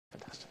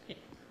Fantastic.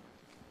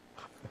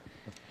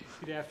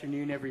 Good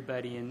afternoon,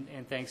 everybody,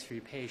 and thanks for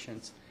your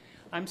patience.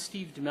 I'm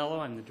Steve DeMello.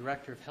 I'm the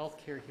Director of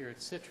Healthcare here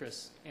at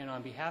CITRIS, and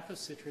on behalf of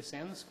CITRIS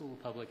and the School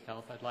of Public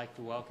Health, I'd like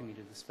to welcome you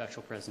to the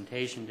special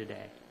presentation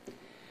today.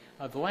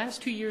 The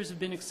last 2 years have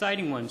been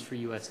exciting ones for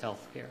U.S.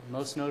 healthcare,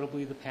 most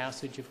notably the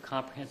passage of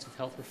Comprehensive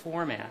Health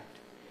Reform Act.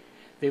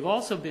 They've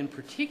also been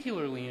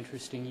particularly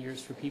interesting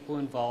years for people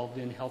involved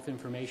in health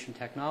information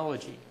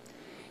technology,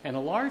 and a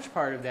large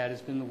part of that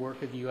has been the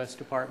work of the U.S.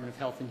 Department of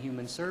Health and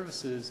Human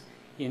Services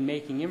in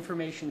making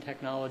information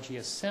technology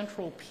a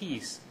central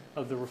piece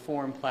of the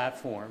reform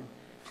platform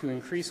to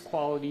increase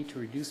quality, to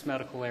reduce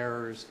medical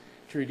errors,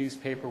 to reduce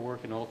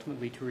paperwork, and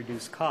ultimately to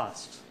reduce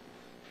costs.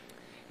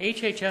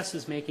 HHS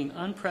is making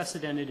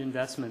unprecedented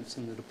investments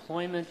in the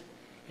deployment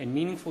and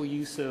meaningful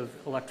use of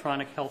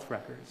electronic health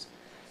records,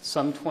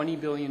 some $20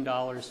 billion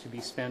to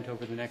be spent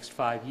over the next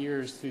 5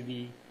 years through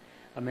the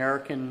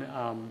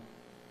American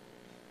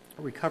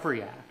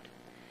Recovery Act.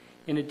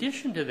 In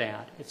addition to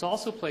that, it's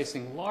also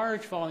placing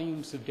large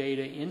volumes of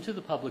data into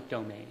the public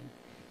domain,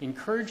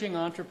 encouraging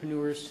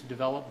entrepreneurs to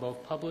develop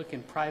both public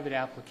and private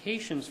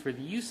applications for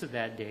the use of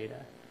that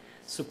data,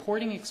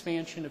 supporting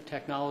expansion of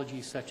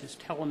technologies such as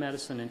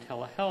telemedicine and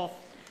telehealth,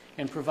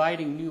 and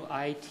providing new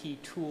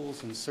IT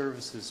tools and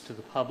services to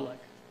the public.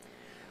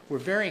 We're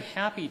very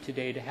happy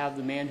today to have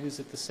the man who's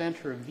at the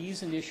center of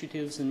these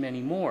initiatives and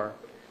many more,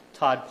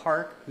 Todd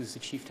Park, who's the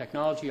Chief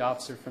Technology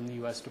Officer from the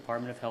U.S.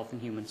 Department of Health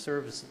and Human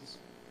Services.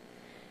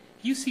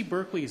 UC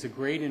Berkeley is a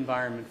great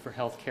environment for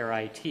healthcare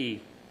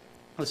IT.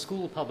 The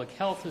School of Public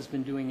Health has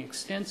been doing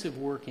extensive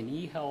work in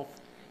e-health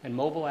and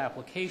mobile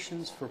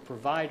applications for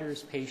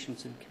providers,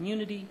 patients, and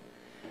community.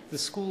 The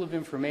School of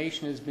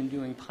Information has been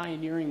doing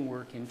pioneering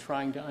work in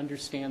trying to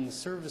understand the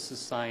services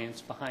science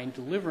behind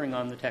delivering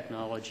on the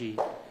technology.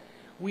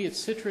 We at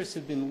CITRIS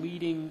have been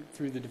leading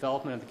through the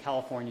development of the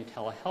California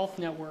Telehealth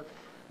Network,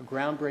 a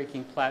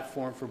groundbreaking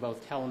platform for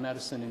both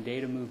telemedicine and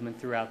data movement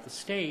throughout the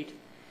state.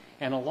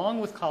 And along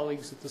with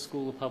colleagues at the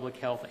School of Public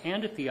Health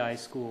and at the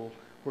iSchool,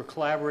 we're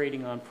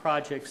collaborating on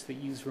projects that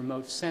use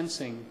remote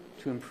sensing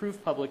to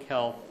improve public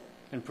health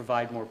and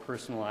provide more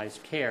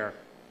personalized care.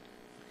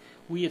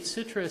 We at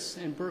CITRIS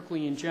and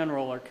Berkeley in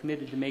general are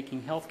committed to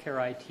making healthcare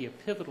IT a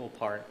pivotal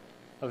part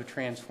of a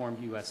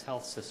transformed U.S.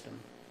 health system.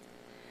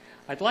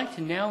 I'd like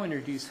to now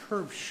introduce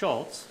Herb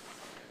Schultz,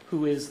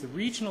 who is the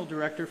Regional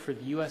Director for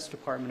the U.S.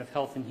 Department of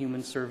Health and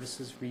Human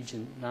Services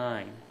Region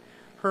 9.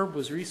 Herb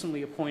was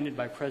recently appointed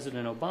by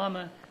President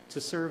Obama to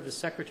serve as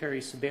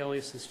Secretary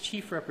Sebelius'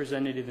 chief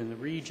representative in the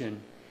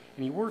region,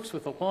 and he works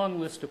with a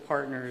long list of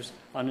partners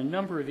on a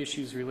number of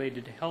issues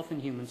related to health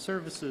and human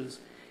services,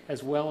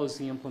 as well as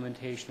the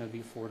implementation of the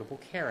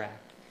Affordable Care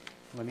Act.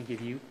 Let me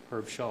give you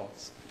Herb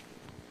Schultz.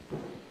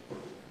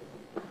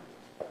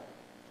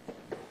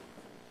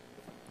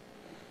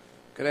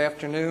 Good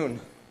afternoon.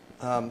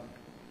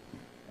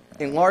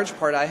 In large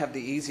part, I have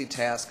the easy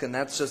task, and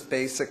that's just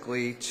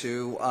basically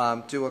to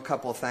do a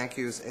couple of thank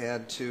yous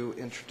and to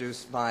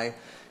introduce my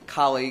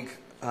colleague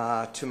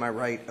to my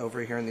right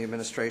over here in the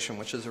administration,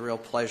 which is a real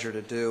pleasure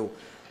to do.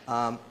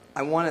 I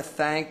want to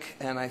thank,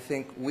 and I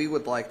think we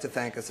would like to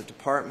thank as a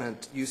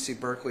department, UC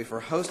Berkeley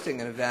for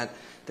hosting an event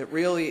that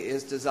really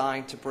is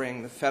designed to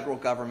bring the federal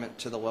government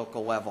to the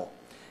local level.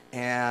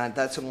 And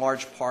that's in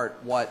large part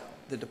what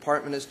the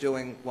department is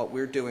doing, what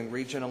we're doing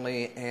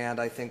regionally, and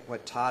I think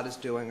what Todd is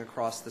doing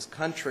across this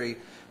country,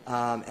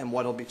 and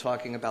what he'll be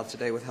talking about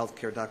today with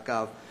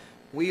healthcare.gov.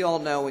 We all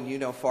know, and you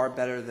know far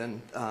better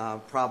than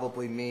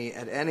probably me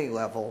at any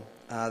level,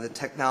 that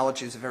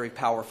technology is a very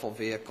powerful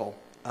vehicle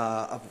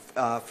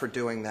for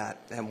doing that.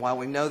 And while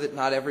we know that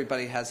not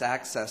everybody has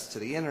access to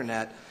the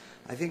internet,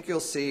 I think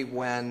you'll see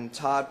when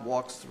Todd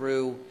walks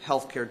through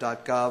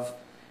healthcare.gov,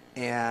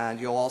 and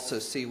you'll also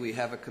see we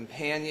have a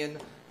companion,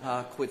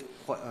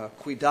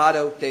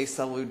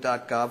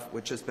 cuidado-de-salud.gov,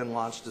 which has been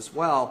launched as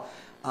well.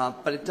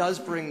 But it does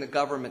bring the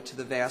government to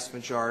the vast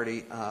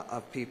majority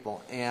of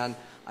people. And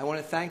I want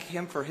to thank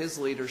him for his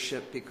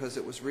leadership, because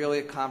it was really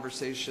a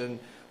conversation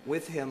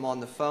with him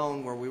on the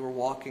phone where we were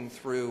walking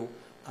through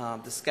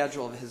the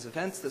schedule of his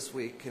events this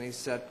week. And he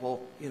said, well,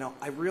 you know,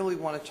 I really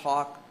want to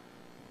talk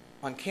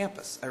on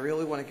campus. I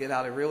really want to get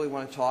out. I really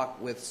want to talk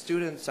with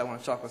students. I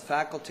want to talk with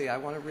faculty. I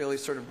want to really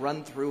sort of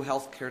run through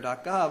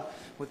healthcare.gov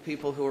with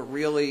people who are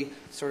really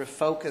sort of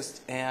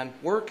focused and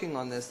working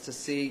on this to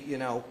see, you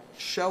know,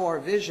 show our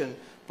vision,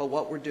 but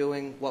what we're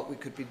doing, what we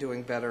could be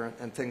doing better,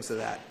 and things of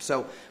that.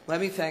 So let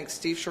me thank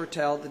Steve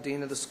Shortell, the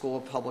Dean of the School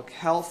of Public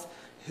Health,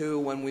 who,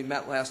 when we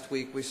met last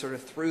week, we sort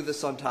of threw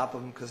this on top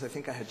of him, because I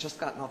think I had just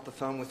gotten off the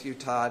phone with you,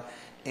 Todd,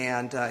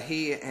 and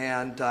he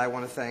and I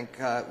want to thank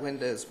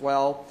Linda as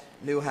well,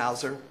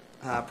 Newhouser,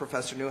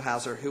 Professor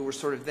Newhouser, who were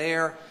sort of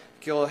there.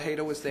 Gil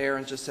Ojeda was there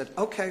and just said,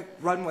 okay,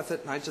 run with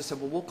it. And I just said,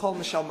 well, we'll call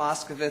Michelle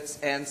Moskovitz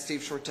and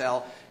Steve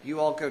Shortell. You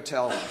all go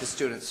tell the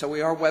students. So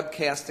we are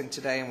webcasting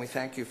today, and we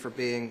thank you for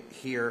being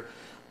here.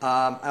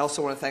 I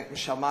also want to thank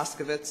Michelle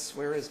Moskovitz.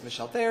 Where is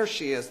Michelle? There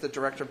she is, the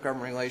Director of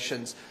Government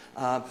Relations.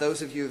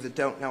 Those of you that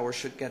don't know her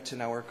should get to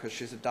know her because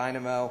she's a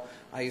dynamo.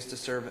 I used to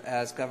serve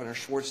as Governor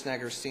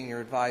Schwarzenegger's senior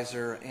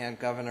advisor and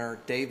Governor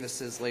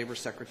Davis's labor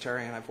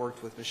secretary, and I've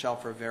worked with Michelle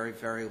for a very,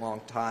 very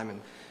long time,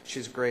 and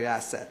she's a great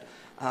asset.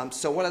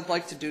 So what I'd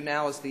like to do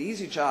now is the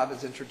easy job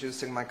is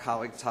introducing my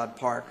colleague Todd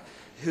Park,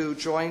 who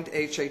joined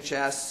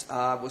HHS,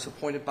 was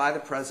appointed by the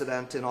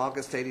President in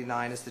August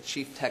 '89 as the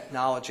Chief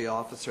Technology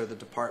Officer of the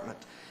department.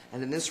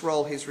 And in this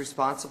role, he's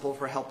responsible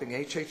for helping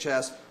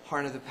HHS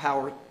harness the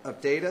power of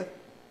data,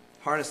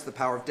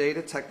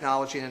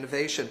 technology, and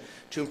innovation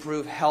to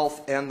improve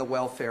health and the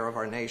welfare of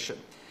our nation.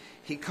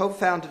 He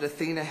co-founded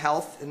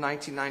Athenahealth in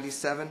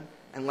 1997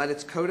 and led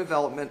its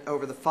co-development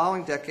over the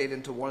following decade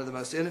into one of the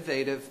most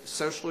innovative,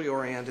 socially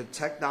oriented,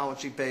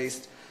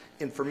 technology-based,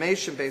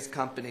 information-based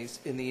companies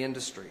in the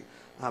industry.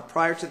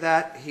 Prior to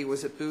that, he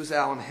was at Booz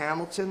Allen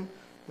Hamilton.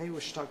 Maybe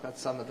we should talk about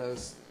some of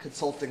those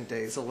consulting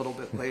days a little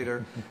bit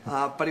later.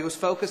 But he was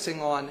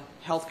focusing on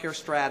healthcare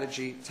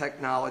strategy,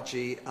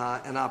 technology,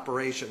 and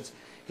operations.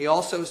 He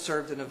also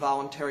served in a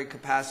voluntary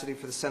capacity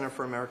for the Center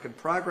for American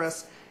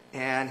Progress,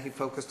 and he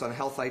focused on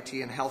health IT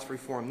and health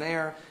reform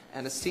there,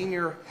 and a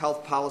senior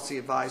health policy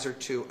advisor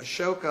to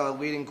Ashoka, a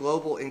leading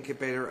global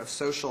incubator of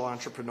social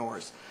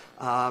entrepreneurs.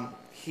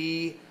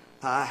 He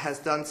has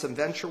done some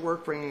venture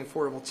work bringing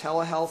affordable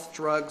telehealth,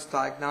 drugs,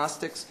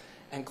 diagnostics,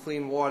 and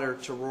clean water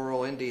to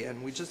rural India.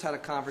 And we just had a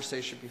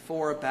conversation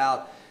before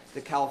about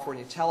the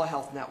California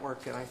Telehealth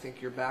Network, and I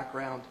think your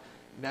background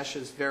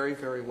meshes very,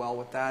 very well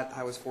with that.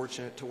 I was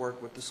fortunate to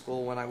work with the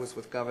school when I was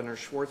with Governor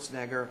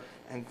Schwarzenegger,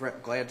 and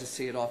glad to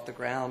see it off the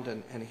ground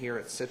and here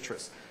at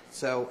CITRIS.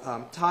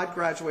 So Todd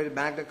graduated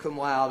magna cum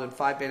laude and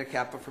Phi Beta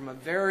Kappa from a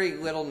very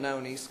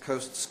little-known East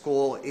Coast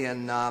school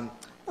in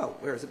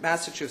where is it?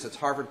 Massachusetts,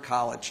 Harvard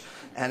College.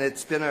 And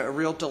it's been a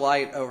real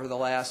delight over the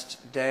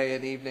last day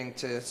and evening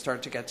to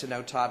start to get to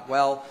know Todd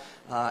well.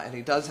 And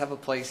he does have a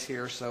place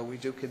here, so we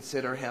do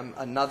consider him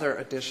another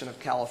addition of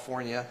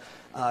California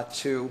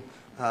to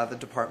the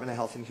Department of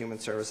Health and Human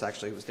Service.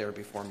 Actually, he was there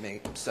before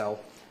me. So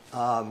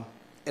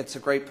it's a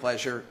great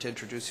pleasure to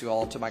introduce you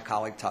all to my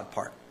colleague, Todd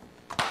Park.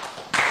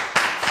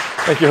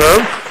 Thank you,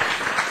 Herb.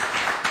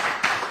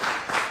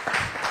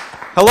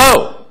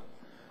 Hello.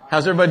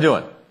 How's everybody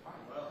doing?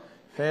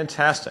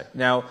 Fantastic.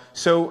 Now,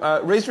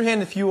 so raise your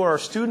hand if you are a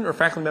student or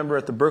faculty member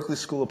at the Berkeley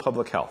School of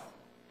Public Health.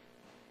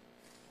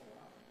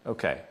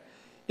 Okay.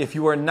 If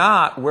you are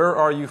not, where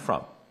are you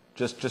from?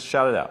 Just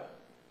shout it out.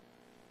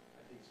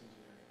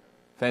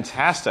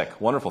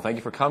 Fantastic. Wonderful. Thank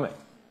you for coming.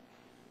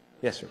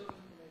 Yes, sir.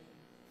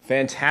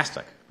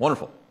 Fantastic.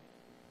 Wonderful.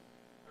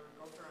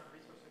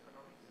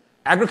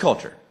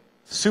 Agriculture.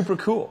 Super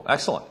cool.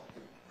 Excellent.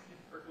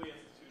 Berkeley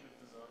Institute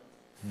of Design.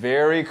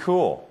 Very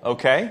cool.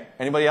 Okay.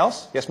 Anybody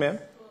else? Yes, ma'am?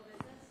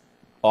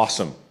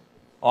 Awesome.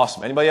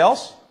 Awesome. Anybody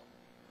else?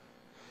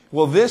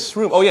 Well, this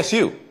room, oh, yes,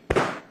 you.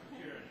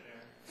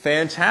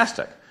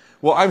 Fantastic.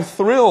 Well, I'm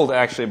thrilled,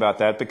 actually, about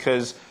that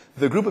because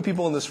the group of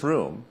people in this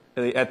room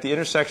at the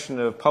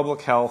intersection of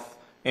public health,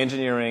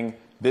 engineering,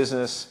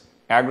 business,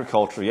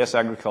 agriculture, yes,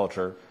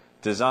 agriculture,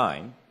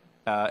 design,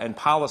 and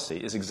policy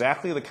is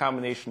exactly the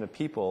combination of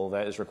people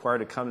that is required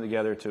to come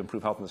together to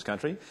improve health in this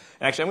country.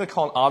 And actually, I'm going to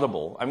call an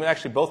audible. I'm going to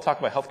actually both talk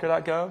about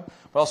healthcare.gov,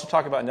 but also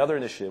talk about another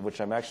initiative,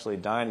 which I'm actually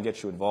dying to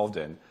get you involved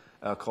in,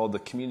 called the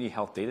Community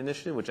Health Data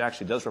Initiative, which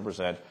actually does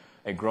represent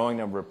a growing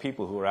number of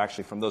people who are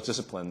actually from those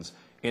disciplines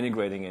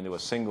integrating into a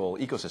single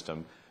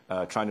ecosystem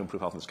trying to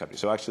improve health in this country.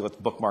 So actually, let's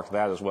bookmark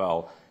that as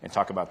well and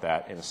talk about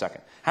that in a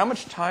second. How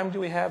much time do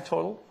we have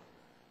total?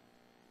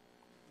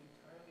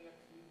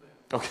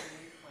 Okay.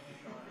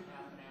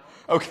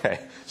 Okay,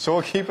 so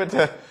we'll keep it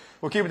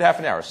half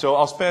an hour. So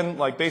I'll spend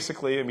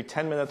basically maybe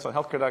 10 minutes on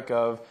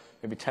healthcare.gov,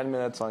 maybe 10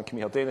 minutes on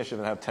Community Health Data Initiative,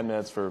 and have 10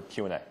 minutes for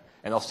Q&A.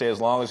 And I'll stay as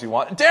long as you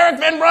want. Derek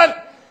Van Brunt!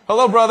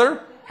 Hello,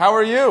 brother. How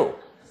are you?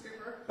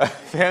 Super.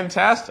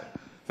 Fantastic.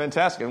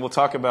 Fantastic. And we'll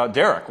talk about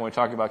Derek when we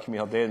talk about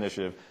Community Health Data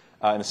Initiative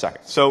in a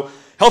second. So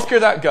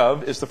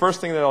healthcare.gov is the first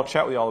thing that I'll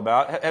chat with you all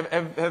about.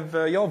 Have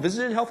y'all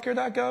visited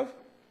healthcare.gov?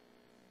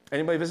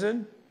 Anybody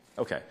visited?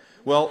 Okay.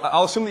 Well,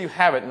 I'll assume that you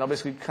have it, and I'll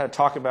basically kind of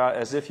talk about it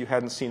as if you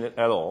hadn't seen it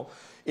at all.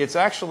 It's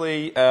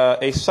actually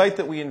a site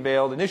that we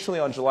unveiled initially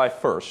on July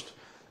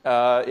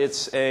 1st.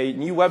 It's a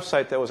new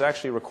website that was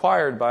actually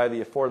required by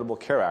the Affordable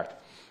Care Act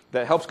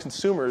that helps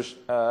consumers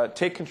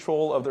take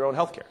control of their own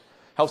health care,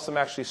 helps them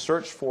actually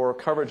search for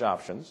coverage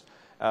options,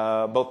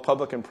 both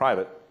public and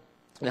private,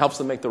 and helps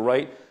them make the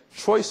right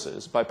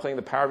choices by putting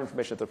the power of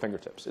information at their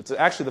fingertips. It's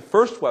actually the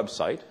first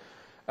website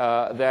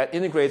that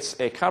integrates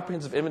a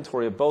comprehensive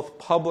inventory of both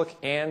public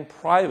and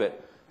private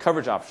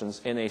coverage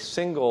options in a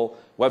single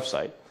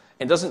website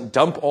and doesn't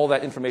dump all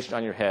that information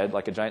on your head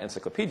like a giant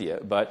encyclopedia,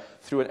 but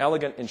through an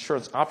elegant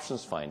insurance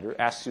options finder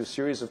asks you a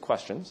series of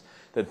questions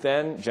that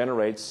then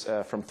generates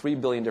from 3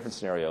 billion different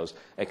scenarios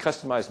a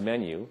customized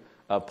menu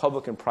of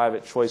public and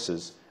private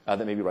choices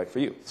that may be right for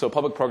you. So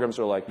public programs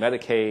are like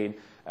Medicaid,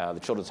 the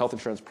Children's Health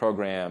Insurance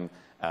Program,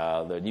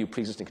 the new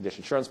pre-existing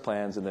condition insurance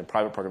plans, and then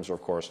private programs are,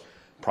 of course,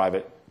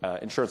 private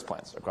insurance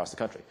plans across the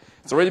country.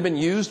 It's already been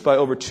used by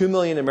over 2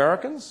 million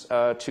Americans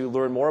to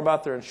learn more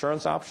about their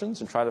insurance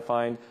options and try to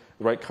find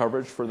the right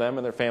coverage for them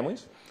and their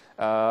families.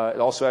 It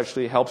also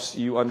actually helps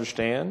you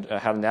understand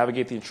how to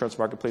navigate the insurance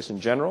marketplace in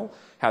general,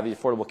 how the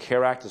Affordable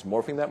Care Act is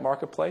morphing that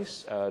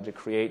marketplace to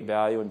create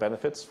value and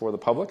benefits for the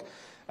public,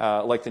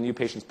 like the new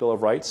Patient's Bill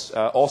of Rights.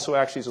 Also,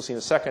 actually, as you'll see in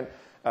a second,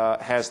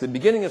 has the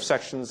beginning of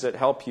sections that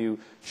help you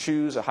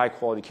choose a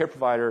high-quality care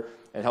provider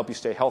and help you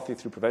stay healthy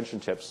through prevention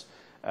tips,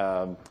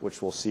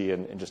 which we'll see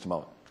in just a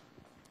moment.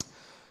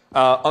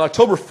 On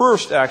October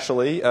 1st,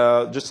 actually,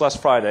 just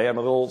last Friday, I'm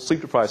a little sleep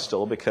deprived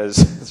still because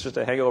it's just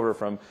a hangover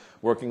from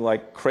working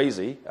like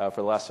crazy for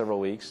the last several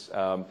weeks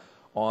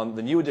on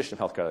the new edition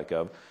of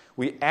healthcare.gov.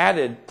 We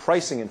added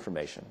pricing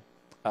information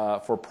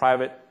for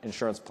private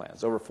insurance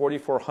plans. Over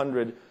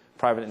 4,400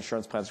 private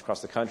insurance plans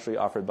across the country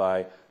offered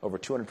by over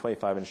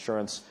 225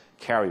 insurance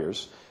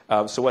carriers.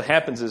 So what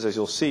happens is, as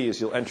you'll see,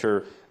 is you'll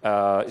enter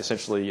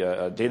essentially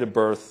date of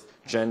birth,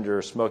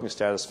 gender, smoking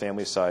status,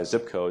 family size,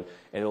 zip code,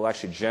 and it'll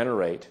actually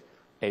generate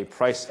a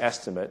price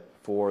estimate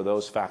for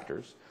those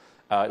factors.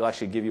 It'll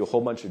actually give you a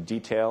whole bunch of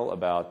detail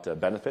about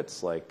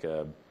benefits like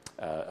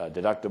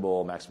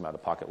deductible, maximum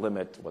out-of-pocket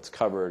limit, what's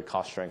covered,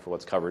 cost sharing for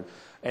what's covered.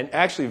 And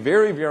actually,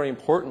 very, very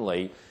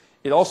importantly,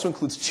 it also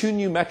includes 2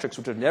 new metrics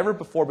which have never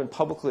before been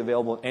publicly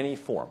available in any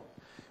form,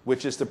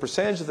 which is the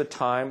percentage of the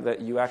time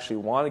that you actually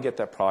want to get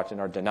that product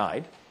and are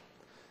denied,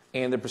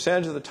 and the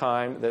percentage of the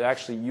time that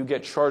actually you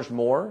get charged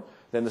more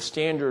than the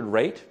standard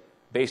rate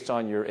based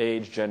on your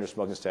age, gender,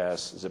 smoking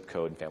status, zip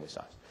code, and family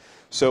size.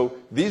 So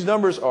these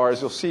numbers are,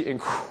 as you'll see,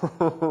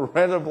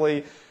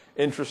 incredibly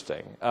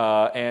interesting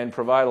and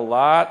provide a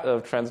lot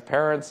of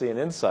transparency and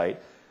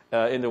insight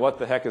into what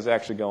the heck is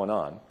actually going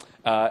on,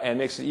 and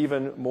makes it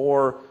even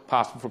more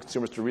possible for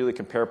consumers to really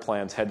compare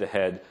plans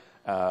head-to-head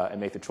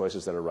and make the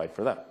choices that are right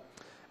for them.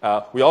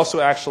 We also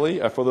actually,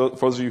 for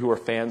those of you who are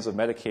fans of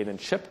Medicaid and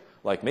CHIP,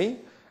 like me,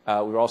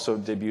 we've also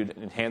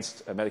debuted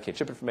enhanced Medicaid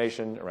CHIP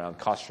information around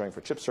cost sharing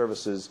for CHIP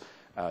services,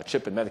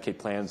 CHIP and Medicaid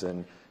plans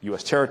in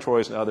U.S.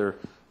 territories, and other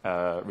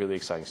really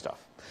exciting stuff.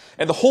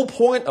 And the whole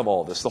point of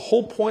all this, the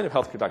whole point of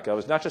healthcare.gov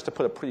is not just to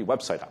put a pretty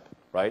website up,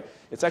 right?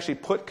 It's actually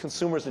put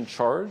consumers in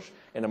charge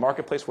in a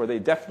marketplace where they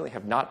definitely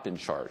have not been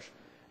charged,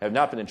 have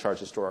not been in charge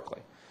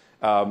historically.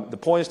 The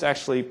point is to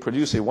actually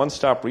produce a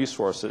one-stop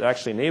resource that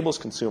actually enables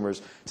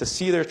consumers to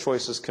see their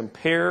choices,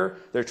 compare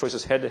their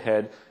choices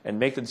head-to-head, and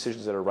make the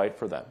decisions that are right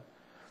for them.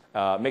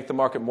 Make the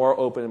market more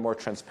open and more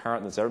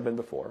transparent than it's ever been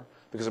before,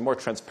 because a more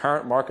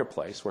transparent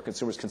marketplace where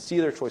consumers can see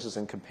their choices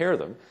and compare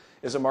them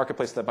is a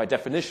marketplace that by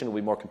definition will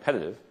be more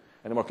competitive,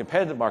 and a more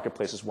competitive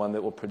marketplace is one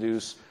that will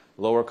produce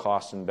lower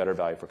cost and better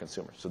value for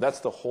consumers. So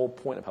that's the whole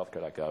point of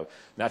healthcare.gov,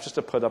 not just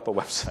to put up a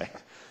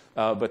website,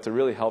 but to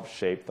really help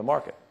shape the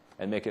market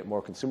and make it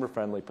more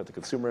consumer-friendly, put the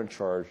consumer in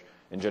charge,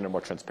 and generate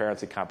more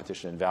transparency,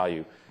 competition, and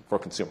value for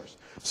consumers.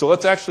 So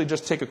let's actually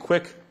just take a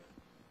quick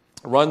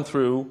run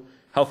through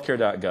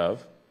healthcare.gov.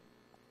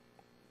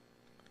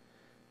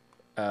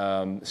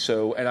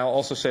 And I'll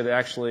also say that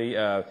actually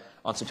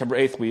on September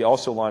 8th, we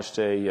also launched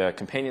a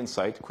companion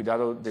site,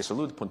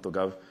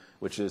 cuidadodesalud.gov,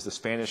 which is the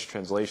Spanish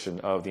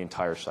translation of the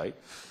entire site.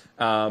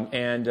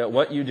 And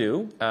what you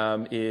do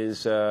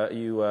is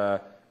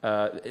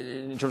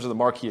in terms of the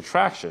marquee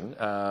attraction,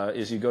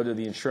 is you go to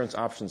the Insurance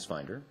Options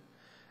Finder.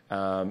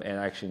 And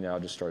actually now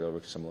I'll just start over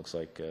because someone looks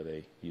like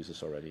they use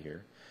this already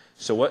here.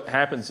 So what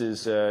happens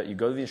is you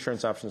go to the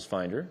Insurance Options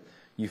Finder.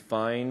 You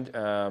find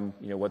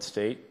what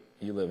state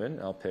you live in.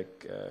 I'll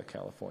pick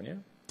California.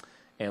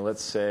 And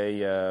let's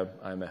say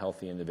I'm a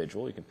healthy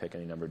individual. You can pick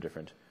any number of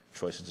different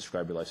choices to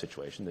describe your life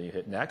situation. Then you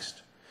hit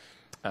Next.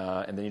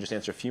 And then you just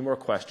answer a few more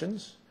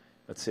questions.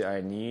 Let's say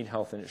I need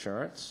health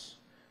insurance.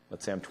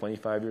 Let's say I'm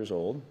 25 years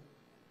old.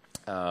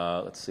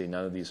 Let's see,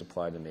 none of these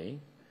apply to me,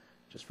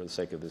 just for the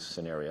sake of this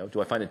scenario.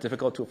 Do I find it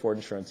difficult to afford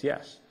insurance?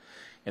 Yes.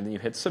 And then you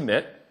hit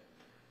Submit,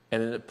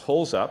 and then it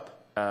pulls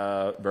up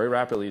very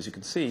rapidly, as you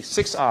can see,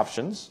 6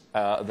 options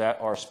that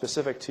are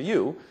specific to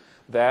you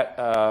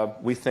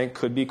that we think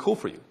could be cool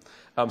for you.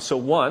 So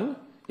one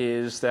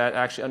is that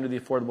actually under the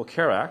Affordable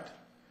Care Act,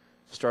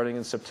 starting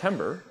in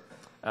September,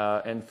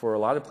 and for a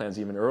lot of plans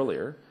even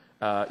earlier,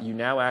 you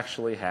now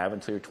actually have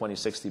until your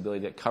 2060 the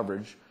ability to get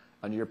coverage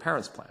under your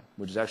parents' plan,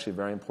 which is actually a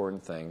very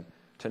important thing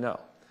to know.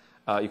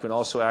 You can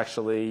also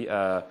actually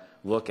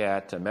look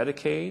at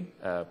Medicaid,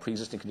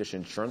 pre-existing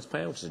condition insurance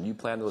plan, which is a new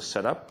plan that was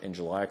set up in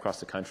July across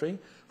the country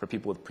for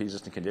people with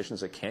pre-existing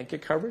conditions that can't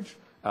get coverage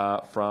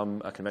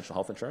from conventional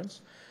health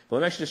insurance. But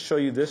let me actually just show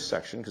you this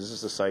section, because this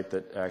is the site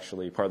that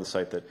actually, part of the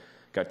site that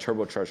got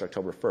turbocharged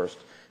October 1st.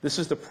 This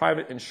is the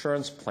private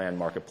insurance plan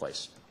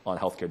marketplace on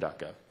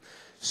healthcare.gov.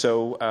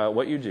 So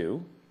what you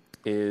do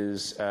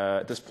is,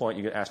 at this point,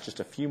 you get asked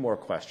just a few more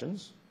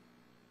questions.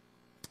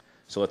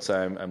 So let's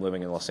say I'm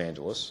living in Los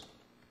Angeles,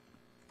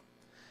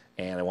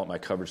 and I want my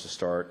coverage to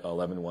start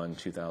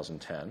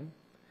 11/1/2010.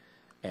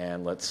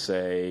 And let's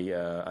say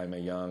I'm a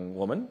young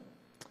woman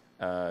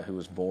who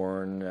was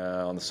born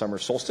on the summer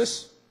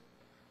solstice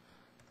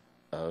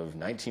of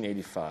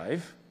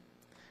 1985,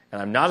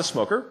 and I'm not a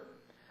smoker,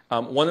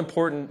 One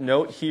important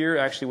note here,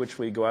 actually, which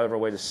we go out of our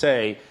way to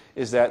say,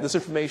 is that this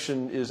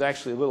information is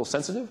actually a little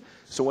sensitive.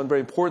 So one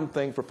very important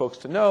thing for folks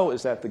to know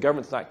is that the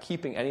government's not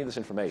keeping any of this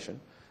information.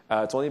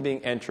 It's only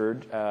being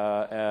entered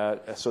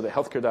so that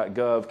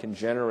healthcare.gov can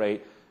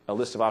generate a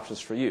list of options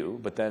for you.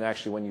 But then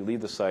actually when you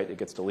leave the site, it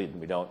gets deleted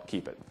and we don't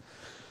keep it.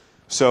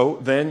 So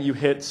then you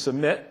hit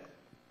submit.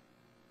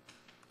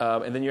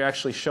 And then you're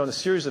actually shown a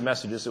series of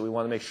messages that we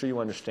want to make sure you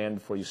understand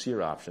before you see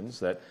your options,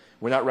 that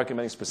we're not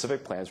recommending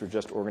specific plans. We're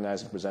just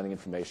organizing and presenting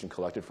information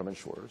collected from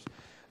insurers,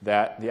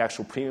 that the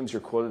actual premiums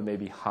you're quoted may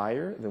be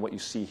higher than what you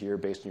see here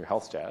based on your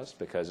health status,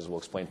 because as we'll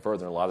explain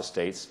further, in a lot of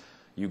states,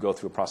 you go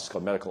through a process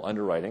called medical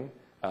underwriting,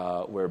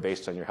 where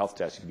based on your health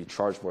status, you can be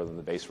charged more than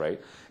the base rate.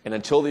 And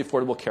until the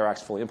Affordable Care Act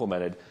is fully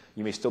implemented,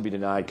 you may still be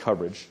denied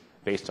coverage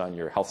based on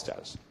your health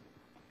status.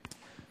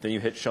 Then you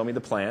hit Show Me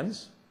the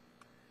Plans.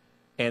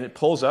 And it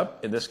pulls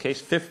up, in this case,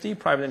 50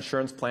 private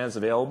insurance plans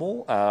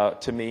available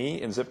to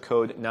me in zip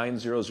code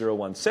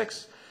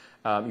 90016.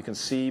 You can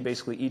see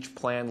basically each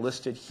plan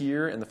listed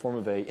here in the form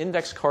of an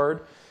index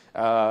card.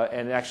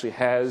 And it actually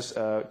has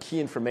key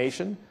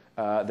information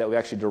that we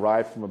actually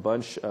derived from a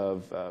bunch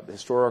of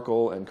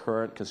historical and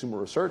current consumer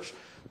research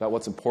about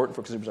what's important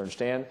for consumers to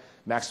understand.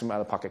 Maximum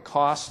out-of-pocket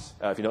cost.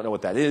 If you don't know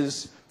what that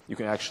is, you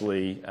can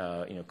actually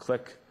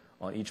click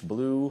on each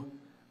blue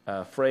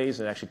phrase,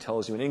 and it actually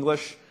tells you in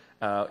English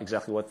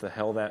exactly what the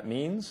hell that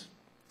means.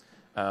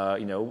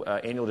 Annual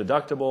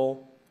deductible,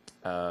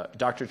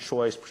 doctor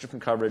choice, prescription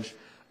coverage,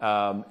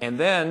 and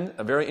then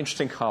a very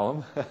interesting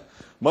column,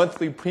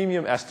 monthly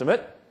premium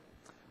estimate.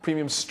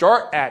 Premiums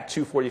start at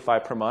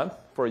 $245 per month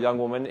for a young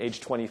woman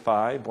age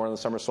 25, born on the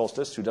summer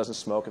solstice, who doesn't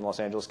smoke in Los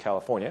Angeles,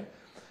 California.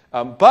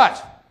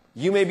 But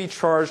you may be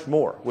charged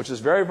more, which is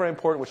very, very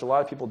important, which a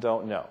lot of people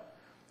don't know.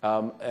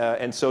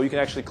 And so you can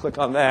actually click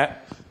on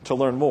that to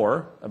learn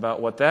more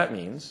about what that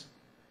means.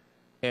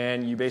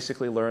 And you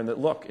basically learn that,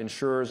 look,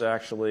 insurers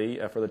actually,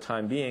 for the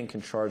time being,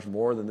 can charge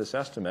more than this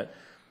estimate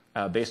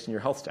based on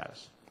your health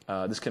status.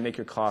 This can make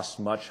your costs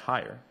much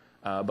higher.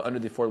 But under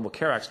the Affordable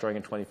Care Act starting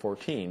in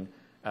 2014,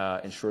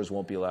 insurers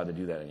won't be allowed to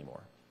do that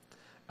anymore.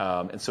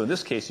 And so in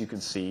this case, you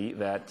can see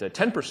that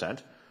 10%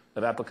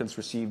 of applicants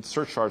received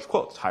surcharge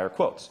quotes, higher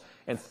quotes.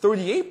 And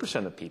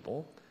 38% of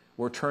people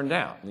were turned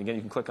down. And again,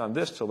 you can click on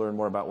this to learn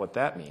more about what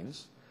that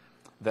means.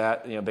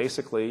 That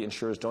basically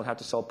insurers don't have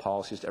to sell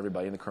policies to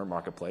everybody in the current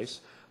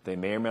marketplace. They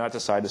may or may not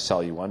decide to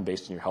sell you one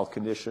based on your health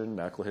condition,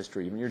 medical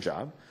history, even your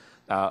job.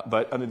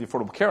 But under the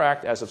Affordable Care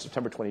Act, as of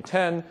September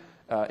 2010,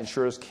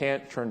 insurers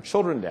can't turn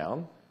children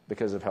down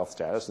because of health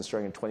status. And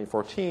starting in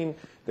 2014,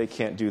 they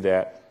can't do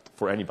that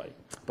for anybody.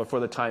 But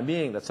for the time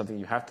being, that's something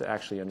you have to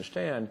actually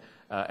understand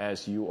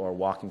as you are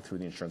walking through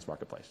the insurance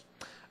marketplace.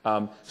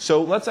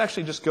 So let's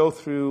actually just go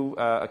through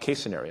a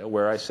case scenario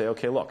where I say,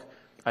 okay, look,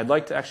 I'd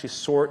like to actually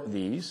sort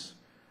these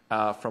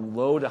from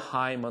low to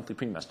high monthly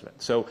premium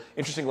estimate. So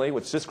interestingly,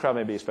 which this crowd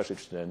may be especially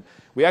interested in,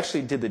 we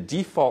actually did the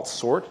default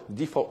sort, the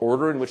default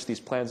order in which these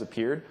plans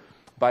appeared,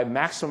 by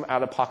maximum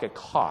out-of-pocket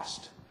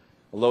cost,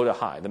 low to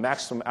high, the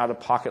maximum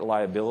out-of-pocket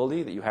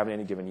liability that you have in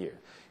any given year.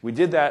 We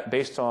did that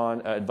based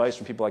on advice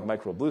from people like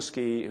Mike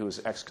Wroblewski, who's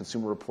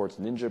ex-Consumer Reports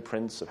Ninja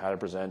Prince of how to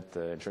present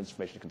insurance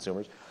information to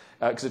consumers.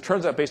 Because it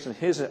turns out, based on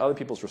his and other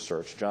people's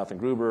research, Jonathan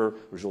Gruber,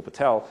 Rajul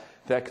Patel,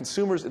 that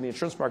consumers in the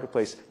insurance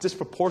marketplace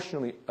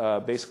disproportionately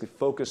basically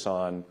focus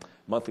on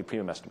monthly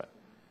premium estimate.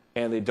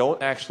 And they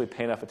don't actually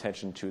pay enough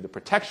attention to the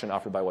protection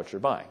offered by what you're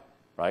buying,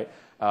 right?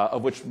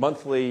 Of which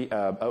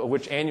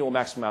annual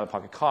maximum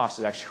out-of-pocket cost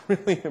is actually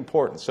really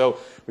important. So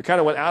we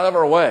kind of went out of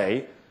our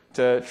way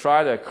to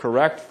try to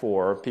correct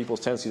for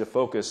people's tendency to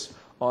focus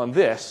on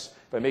this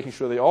by making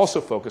sure they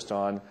also focused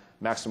on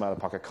maximum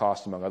out-of-pocket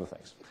cost, among other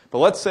things. But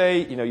let's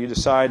say you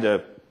decide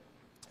to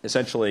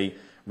essentially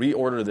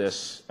reorder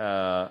this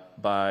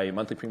by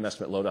monthly premium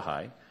estimate low to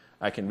high.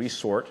 I can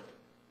resort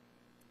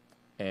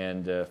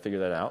and figure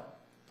that out.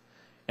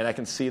 And I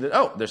can see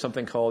that, there's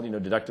something called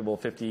deductible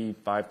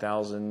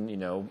 55,000,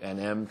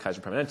 NM, Kaiser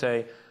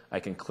Permanente. I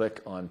can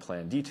click on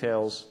plan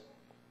details.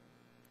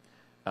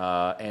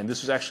 And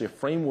this was actually a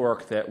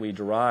framework that we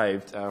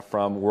derived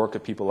from work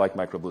of people like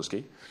Mike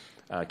Wroblewski,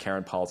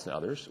 Karen Politz, and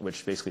others,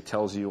 which basically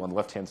tells you on the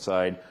left-hand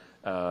side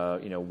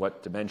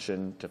what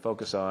dimension to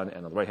focus on,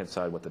 and on the right-hand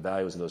side what the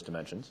value is of those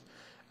dimensions.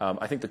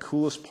 I think the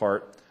coolest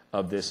part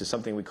of this is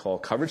something we call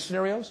coverage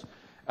scenarios,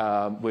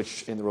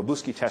 which in the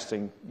Wroblewski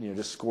testing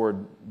just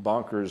scored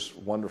bonkers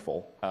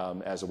wonderful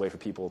as a way for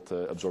people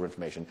to absorb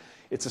information.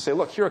 It's to say,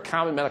 look, here are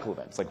common medical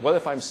events. Like, what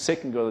if I'm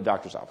sick and go to the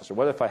doctor's office? Or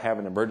what if I have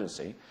an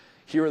emergency?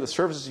 Here are the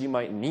services you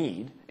might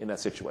need in that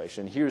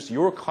situation. Here's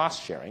your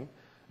cost sharing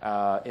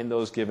in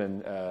those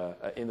given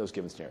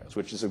scenarios,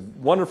 which is a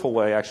wonderful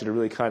way actually to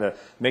really kind of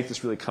make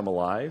this really come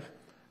alive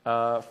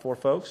for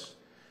folks.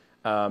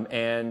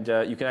 And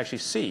you can actually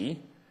see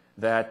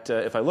that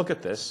if I look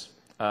at this,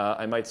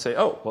 I might say,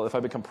 if I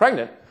become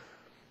pregnant,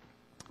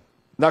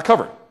 not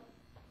covered.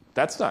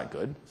 That's not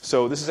good.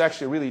 So this is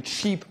actually a really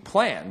cheap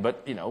plan,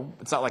 but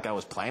it's not like I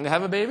was planning to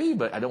have a baby,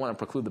 but I don't want to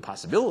preclude the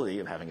possibility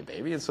of having a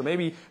baby, and so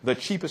maybe the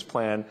cheapest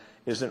plan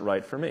isn't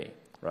right for me.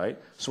 right?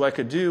 So what I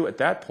could do at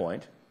that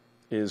point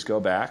is go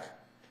back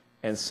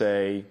and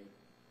say,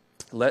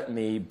 let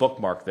me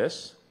bookmark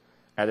this,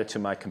 add it to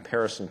my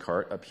comparison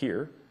cart up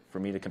here for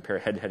me to compare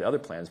head-to-head to other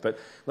plans. But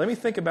let me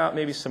think about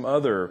maybe some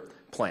other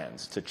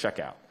plans to check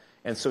out.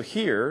 And so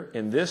here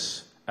in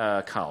this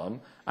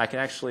column, I can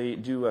actually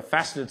do a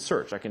faceted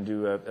search. I can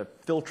do a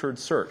filtered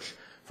search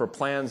for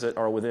plans that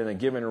are within a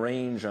given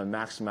range on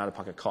maximum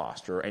out-of-pocket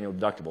cost or annual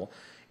deductible.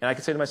 And I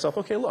can say to myself,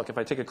 okay, look, if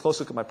I take a close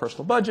look at my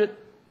personal budget,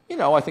 you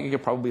know, I think I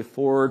could probably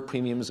afford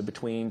premiums of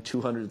between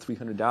 $200 and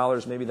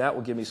 $300. Maybe that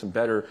will give me some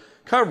better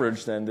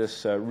coverage than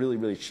this really,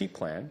 really cheap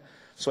plan.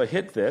 So I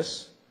hit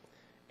this,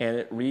 and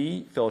it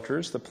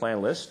re-filters the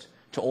plan list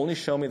to only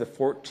show me the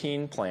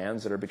 14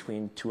 plans that are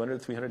between $200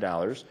 and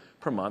 $300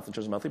 per month in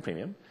terms of monthly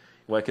premium.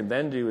 What I can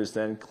then do is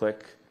then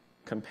click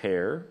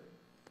Compare,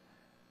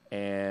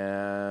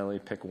 and let me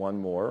pick one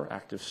more,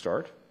 Active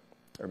Start,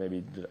 or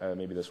maybe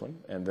this one,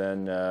 and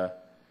then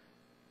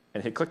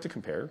and hit Click to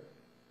Compare.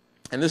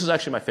 And this is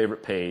actually my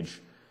favorite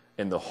page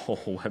in the whole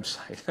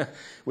website,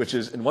 which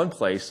is in one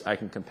place I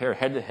can compare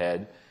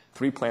head-to-head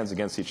 3 plans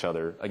against each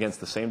other, against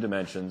the same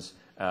dimensions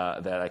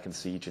that I can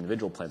see each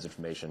individual plan's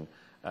information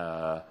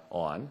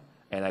on.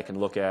 And I can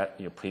look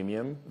at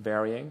premium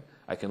varying.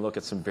 I can look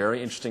at some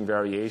very interesting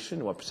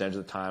variation, what percentage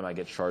of the time I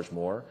get charged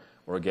more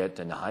or get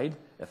denied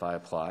if I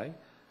apply.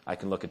 I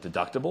can look at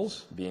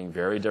deductibles being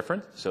very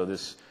different. So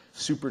this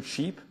super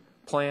cheap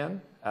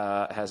plan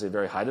has a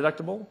very high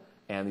deductible,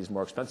 and these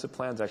more expensive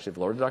plans actually have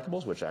lower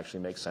deductibles, which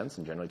actually makes sense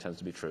and generally tends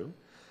to be true,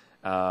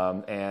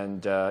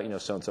 and so on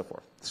and so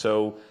forth.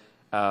 So,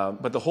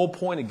 but the whole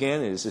point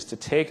again is to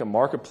take a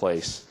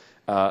marketplace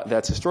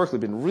that's historically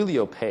been really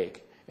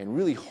opaque and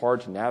really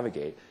hard to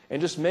navigate,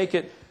 and just make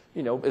it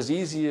as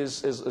easy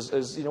as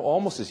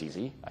almost as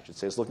easy, I should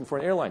say, as looking for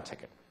an airline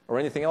ticket or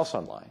anything else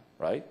online,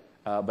 right?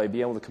 By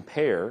being able to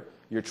compare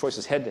your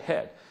choices head to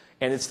head.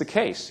 And it's the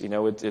case,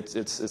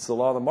 it's the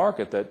law of the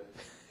market that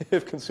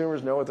if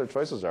consumers know what their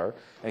choices are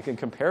and can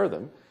compare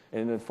them in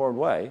an informed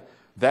way,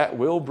 that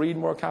will breed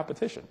more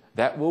competition.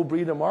 That will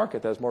breed a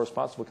market that is more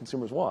responsible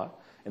consumers want,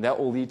 and that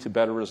will lead to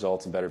better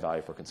results and better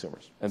value for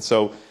consumers. And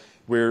so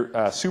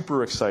we're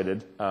super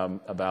excited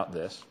about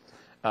this.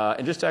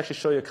 And just to actually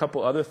show you a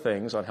couple other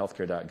things on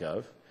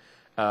healthcare.gov,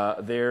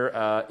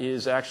 there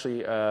is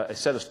actually a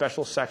set of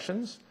special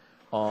sections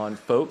on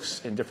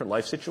folks in different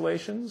life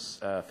situations,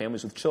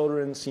 families with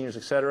children, seniors,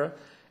 et cetera.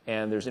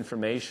 And there's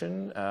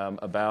information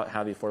about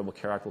how the Affordable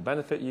Care Act will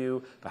benefit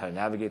you, about how to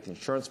navigate the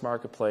insurance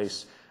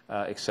marketplace,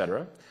 et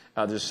cetera.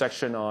 There's a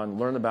section on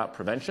Learn About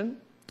Prevention,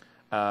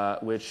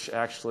 which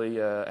actually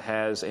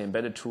has an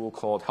embedded tool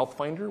called Health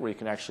Finder, where you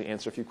can actually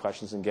answer a few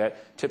questions and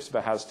get tips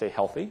about how to stay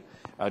healthy,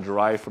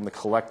 derived from the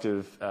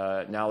collective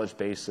knowledge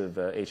base of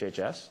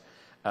HHS.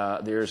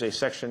 There's a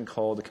section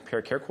called the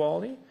Compare Care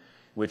Quality,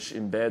 which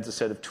embeds a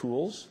set of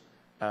tools,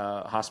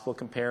 hospital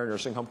compare,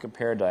 nursing home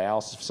compare,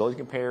 dialysis facility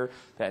compare,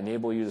 that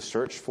enable you to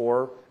search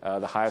for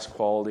the highest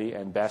quality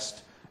and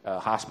best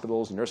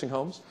hospitals and nursing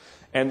homes.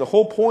 And the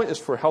whole point is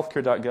for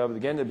healthcare.gov,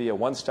 again, to be a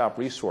one-stop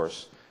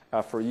resource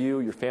for you,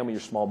 your family,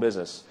 your small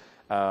business,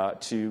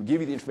 to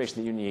give you the information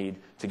that you need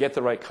to get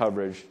the right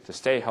coverage, to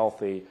stay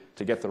healthy,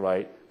 to get the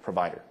right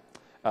provider.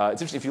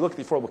 It's interesting, if you look at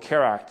the Affordable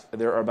Care Act,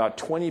 there are about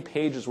 20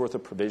 pages worth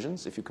of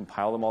provisions, if you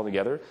compile them all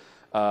together,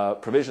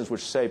 provisions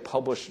which say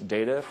publish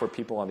data for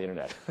people on the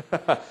internet.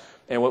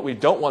 And what we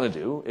don't want to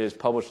do is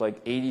publish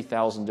like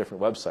 80,000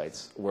 different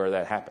websites where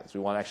that happens. We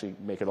want to actually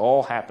make it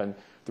all happen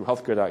through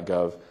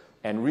healthcare.gov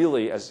and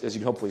really, as you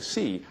can hopefully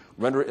see,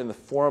 render it in the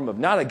form of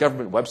not a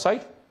government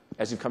website,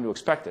 as you've come to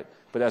expect it,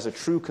 but as a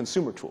true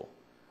consumer tool,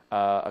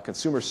 a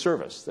consumer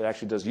service that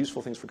actually does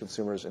useful things for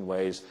consumers in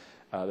ways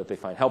that they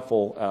find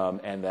helpful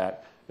and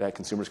that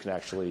consumers can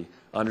actually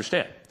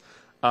understand.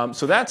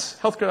 So that's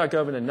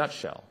healthcare.gov in a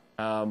nutshell.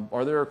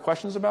 Are there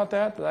questions about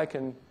that I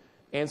can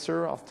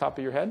answer off the top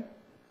of your head?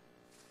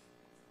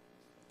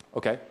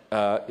 Okay,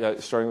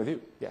 starting with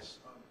you. Yes.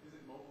 Is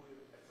it mobily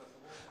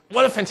accessible?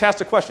 What a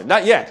fantastic question.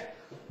 Not yet,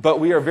 but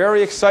we are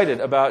very excited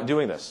about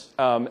doing this.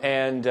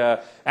 And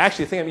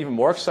actually, the thing I'm even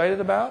more excited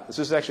about, this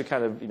is actually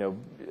kind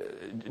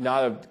of,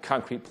 not a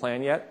concrete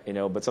plan yet,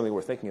 but something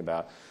we're thinking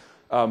about.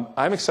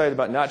 I'm excited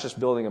about not just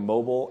building a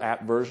mobile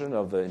app version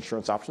of the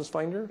Insurance Options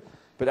Finder,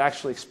 but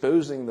actually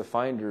exposing the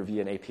Finder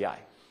via an API.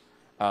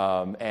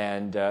 I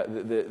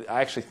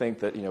actually think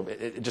that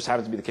it just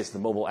happens to be the case that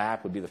the mobile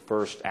app would be the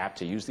first app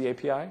to use the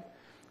API.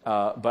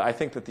 But I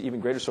think that the even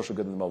greater social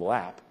good than the mobile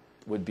app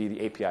would be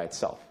the API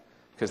itself,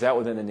 because that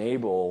would then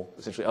enable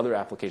essentially other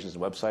applications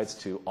and websites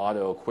to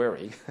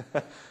auto-query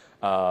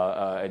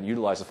and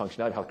utilize the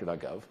functionality of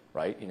healthcare.gov,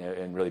 right,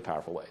 in really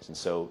powerful ways. And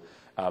so,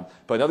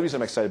 but another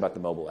reason I'm excited about the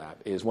mobile app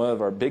is one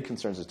of our big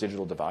concerns is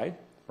digital divide,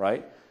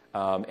 right?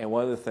 And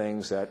one of the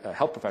things that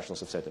health professionals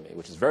have said to me,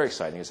 which is very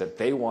exciting, is that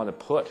they want to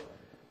put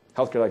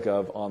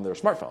healthcare.gov on their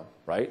smartphone,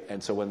 right?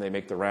 And so when they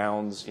make the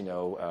rounds, in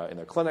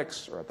their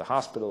clinics or at the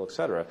hospital, et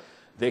cetera,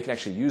 they can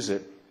actually use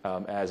it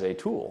as a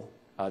tool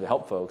to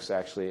help folks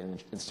actually in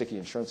sticky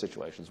insurance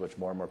situations, which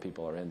more and more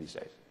people are in these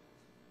days.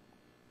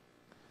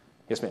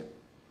 Yes, ma'am.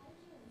 How do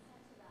you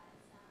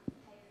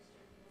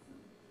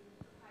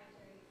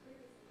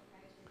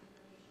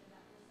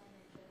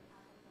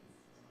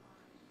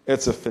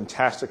It's a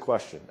fantastic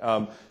question.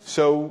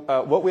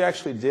 What we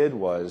actually did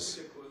was,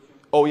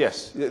 oh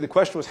yes, the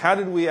question was how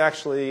did we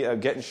actually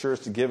get insurers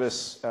to give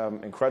us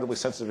incredibly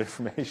sensitive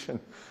information,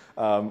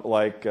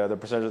 like the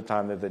percentage of the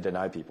time that they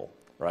deny people,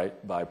 right,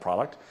 by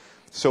product.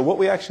 So what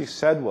we actually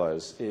said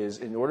is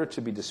in order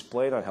to be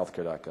displayed on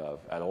healthcare.gov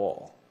at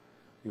all,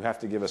 you have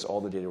to give us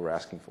all the data we're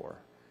asking for,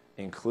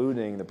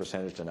 including the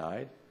percentage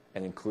denied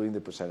and including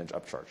the percentage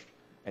upcharged.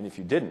 And if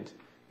you didn't,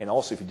 and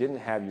also if you didn't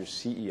have your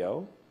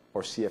CEO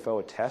or CFO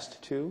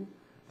attest to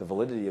the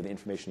validity of the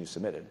information you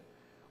submitted,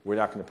 we're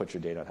not going to put your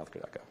data on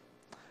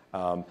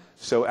healthcare.gov.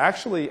 So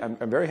actually,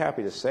 I'm very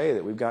happy to say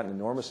that we've gotten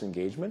enormous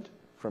engagement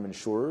from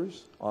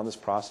insurers on this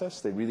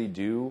process. They really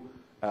do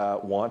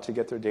want to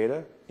get their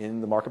data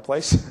in the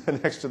marketplace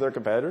next to their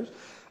competitors.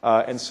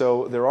 And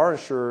so there are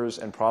insurers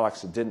and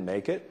products that didn't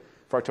make it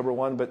for October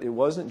 1, but it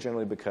wasn't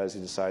generally because they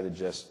decided to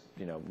just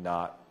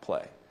not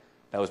play.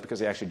 That was because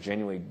they actually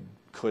genuinely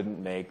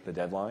couldn't make the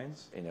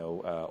deadlines,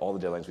 all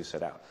the deadlines we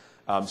set out.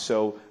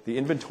 So the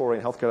inventory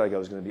in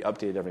healthcare.gov is going to be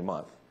updated every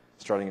month,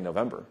 starting in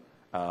November.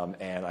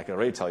 And I can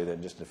already tell you that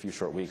in just a few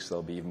short weeks,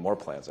 there'll be even more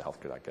plans at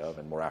healthcare.gov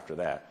and more after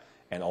that.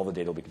 And all the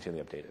data will be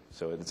continually updated.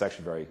 So it's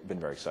actually been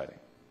very exciting.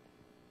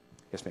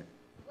 Yes, ma'am.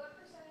 What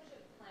percentage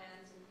of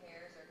plans and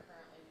payers are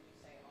currently, would you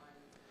say, on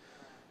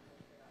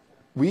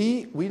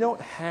healthcare.gov? We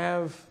don't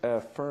have a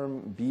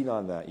firm beat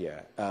on that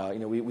yet.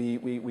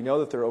 We know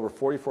that there are over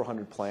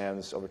 4,400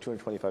 plans, over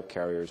 225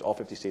 carriers, all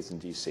 50 states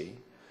and D.C.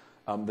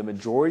 The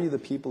majority of the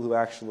people who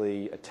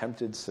actually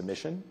attempted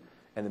submission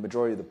and the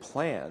majority of the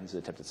plans that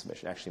attempted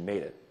submission actually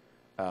made it.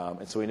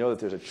 And so we know that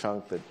there's a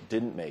chunk that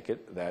didn't make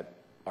it that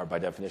are by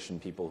definition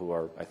people who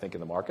are, I think, in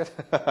the market.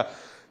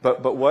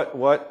 but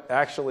what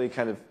actually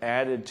kind of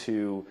added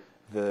to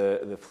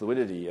the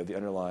fluidity of the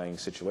underlying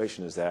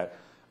situation is that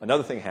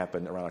another thing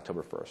happened around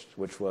October 1st,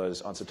 which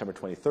was on September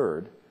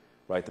 23rd,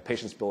 right, the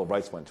Patient's Bill of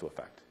Rights went into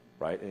effect,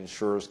 right? And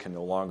insurers can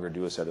no longer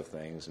do a set of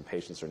things, and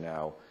patients are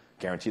now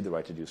guaranteed the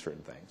right to do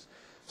certain things.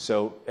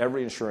 So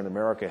every insurer in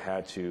America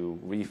had to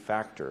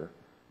refactor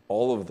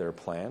all of their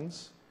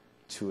plans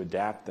to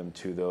adapt them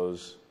to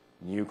those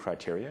new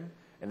criteria,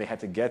 and they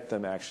had to get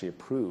them actually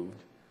approved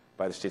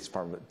by the state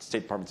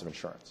departments of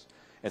insurance.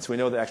 And so we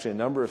know that actually in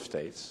a number of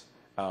states,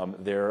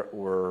 there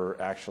were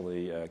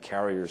actually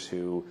carriers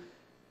who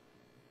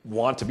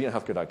want to be on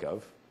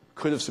healthcare.gov,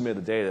 could have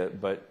submitted the data,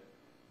 but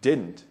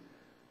didn't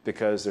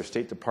because their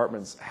state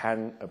departments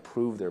hadn't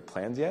approved their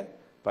plans yet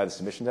by the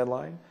submission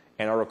deadline.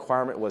 And our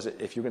requirement was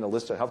that if you're going to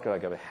list on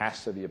healthcare.gov, it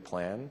has to be a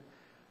plan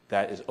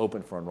that is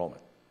open for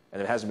enrollment.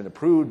 And if it hasn't been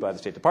approved by the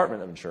State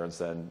Department of Insurance,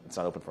 then it's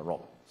not open for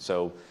enrollment.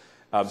 So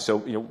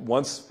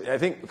once, I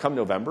think come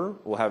November,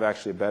 we'll have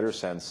actually a better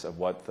sense of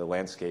what the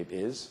landscape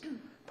is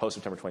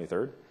post-September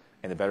 23rd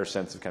and a better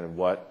sense of kind of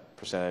what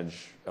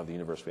percentage of the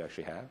universe we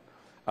actually have.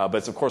 But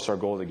it's, of course, our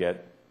goal to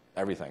get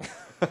everything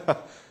on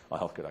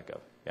healthcare.gov.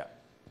 Yeah.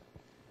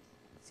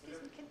 Excuse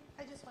me,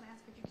 I just want to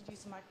ask if you could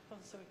use the microphone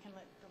so we can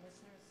let the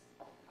listeners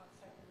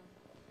outside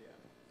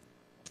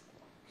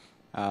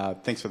the room.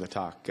 Thanks for the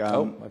talk.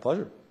 My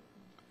pleasure.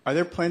 Are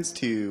there plans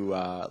to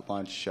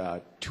launch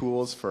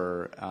tools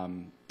for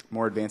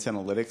more advanced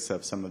analytics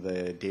of some of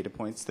the data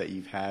points that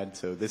you've had?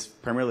 So this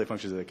primarily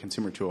functions as a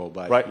consumer tool,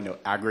 but right.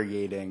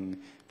 Aggregating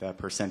the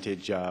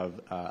percentage of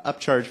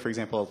upcharge, for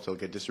example, to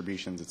look at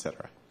distributions, et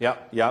cetera.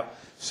 Yeah.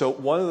 So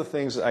one of the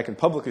things that I can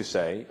publicly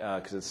say,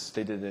 because it's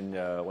stated in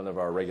one of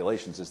our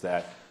regulations, is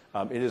that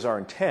it is our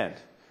intent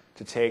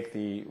to take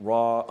the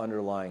raw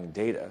underlying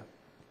data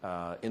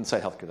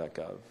inside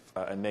healthcare.gov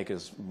and make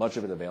as much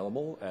of it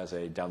available as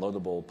a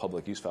downloadable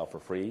public use file for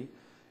free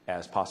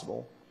as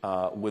possible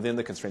within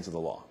the constraints of the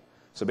law.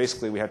 So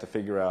basically, we have to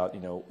figure out,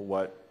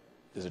 what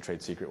is a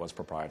trade secret, what's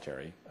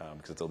proprietary,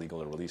 because it's illegal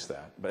to release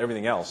that. But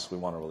everything else we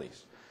want to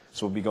release.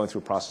 So we'll be going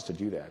through a process to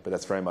do that, but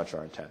that's very much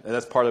our intent. And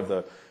that's part of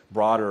the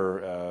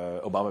broader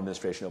Obama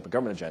administration open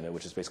government agenda,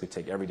 which is basically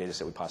take every data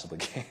set we possibly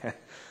can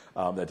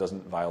that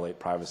doesn't violate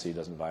privacy,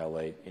 doesn't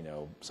violate,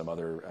 some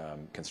other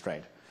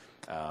constraint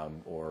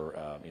or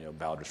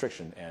valid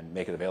restriction, and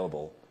make it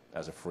available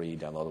as a free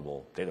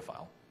downloadable data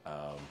file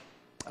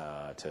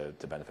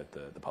to benefit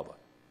the public.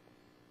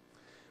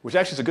 Which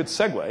actually is a good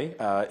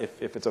segue,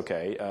 if it's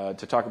okay,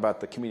 to talk about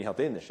the Community Health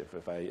Data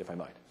Initiative, if I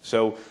might.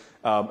 So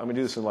I'm going to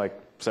do this in like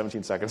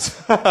 17 seconds.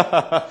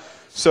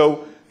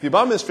 So the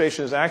Obama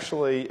administration is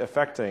actually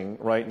affecting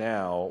right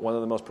now one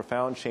of the most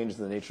profound changes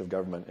in the nature of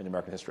government in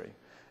American history,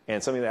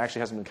 and something that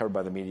actually hasn't been covered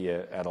by the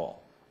media at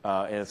all.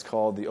 And it's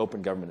called the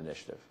Open Government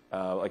Initiative.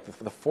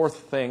 The fourth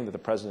thing that the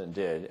president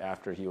did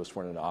after he was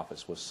sworn into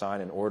office was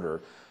sign an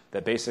order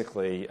that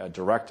basically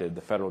directed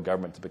the federal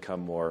government to become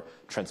more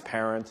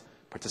transparent,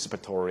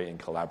 participatory, and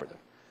collaborative.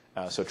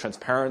 So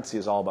transparency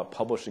is all about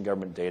publishing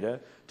government data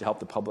to help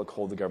the public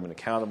hold the government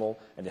accountable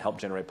and to help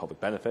generate public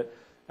benefit.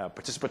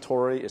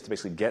 Participatory is to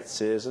basically get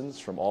citizens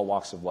from all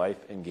walks of life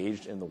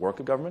engaged in the work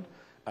of government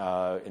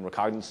in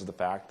recognizance of the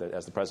fact that,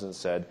 as the President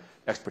said,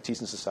 expertise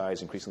in society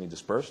is increasingly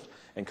dispersed,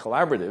 and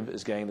collaborative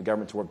is getting the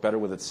government to work better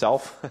with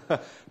itself,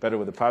 better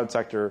with the private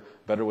sector,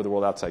 better with the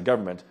world outside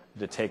government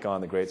to take on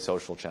the great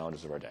social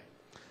challenges of our day.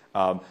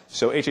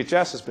 So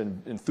HHS has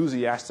been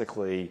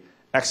enthusiastically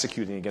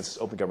executing against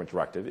this Open Government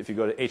Directive. If you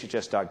go to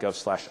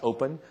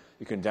hhs.gov/open,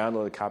 you can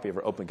download a copy of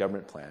our Open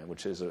Government Plan,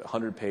 which is a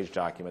 100-page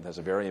document that has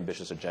a very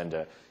ambitious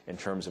agenda in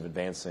terms of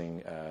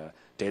advancing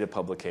data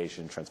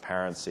publication,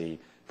 transparency,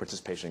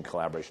 participation, and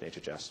collaboration in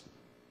HHS.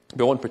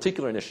 But one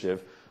particular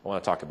initiative I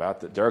want to talk about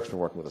that Derek's been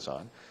working with us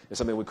on is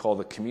something we call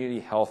the Community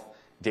Health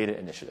Data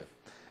Initiative.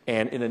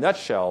 And in a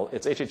nutshell,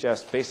 it's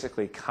HHS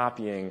basically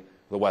copying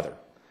the weather.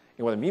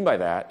 And what I mean by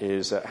that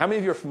is, how many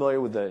of you are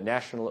familiar with the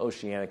National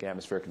Oceanic and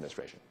Atmospheric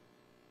Administration?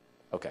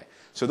 Okay.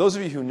 So those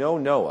of you who know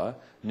NOAA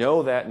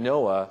know that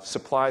NOAA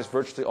supplies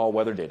virtually all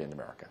weather data in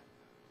America,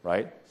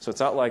 right? So it's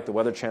not like the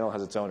Weather Channel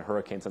has its own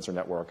hurricane sensor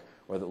network,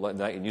 or the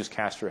nightly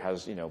newscaster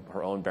has,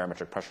 her own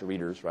barometric pressure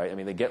readers, right? I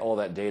mean, they get all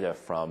that data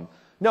from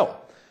NOAA.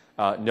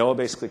 NOAA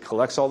basically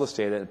collects all this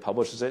data and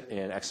publishes it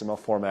in XML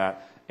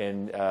format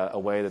in a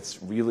way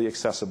that's really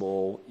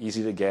accessible,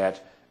 easy to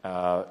get,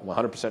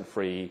 100%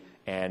 free,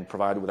 and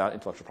provided without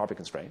intellectual property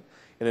constraint.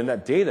 And then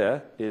that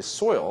data is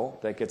soil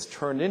that gets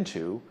turned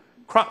into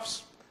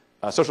crops,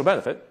 social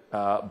benefit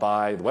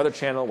by the Weather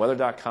Channel,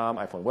 weather.com,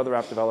 iPhone weather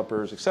app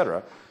developers, et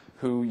cetera,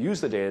 who use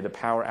the data to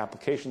power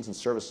applications and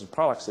services and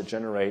products that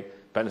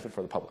generate benefit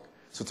for the public.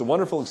 So it's a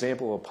wonderful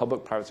example of a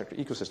public-private sector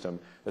ecosystem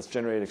that's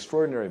generated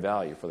extraordinary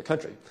value for the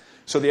country.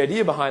 So the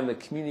idea behind the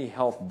Community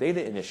Health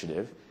Data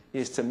Initiative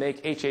is to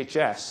make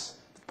HHS,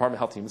 the Department of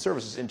Health and Human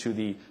Services, into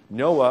the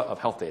NOAA of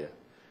health data.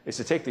 It's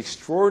to take the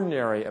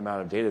extraordinary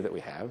amount of data that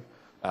we have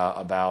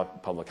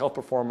about public health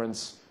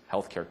performance,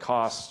 healthcare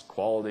costs,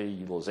 quality,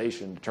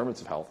 utilization,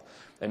 determinants of health,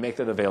 and make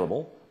that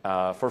available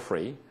for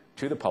free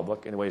to the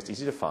public in a way that's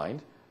easy to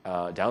find,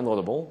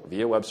 downloadable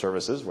via web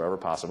services wherever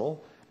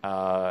possible,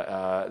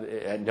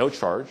 at no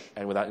charge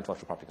and without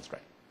intellectual property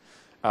constraint.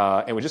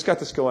 And we just got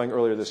this going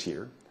earlier this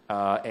year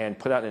and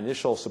put out an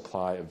initial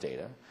supply of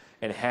data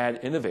and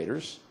had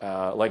innovators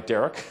like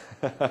Derek,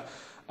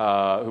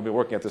 who've been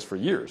working at this for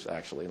years,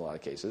 actually, in a lot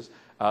of cases,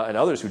 and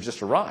others who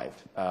just arrived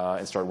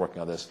and started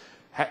working on this,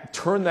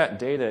 turn that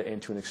data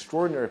into an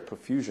extraordinary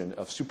profusion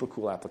of super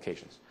cool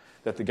applications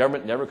that the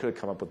government never could have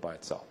come up with by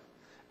itself.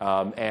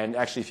 And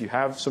actually, if you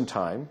have some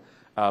time,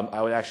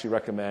 I would actually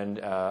recommend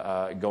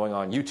going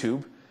on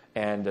YouTube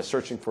and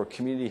searching for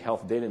Community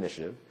Health Data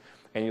Initiative,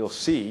 and you'll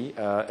see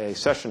a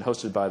session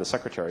hosted by the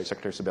Secretary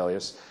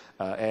Sebelius,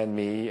 and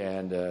me,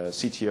 and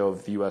CTO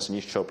of the U.S.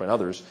 Anish Chopra and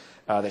others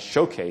that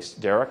showcased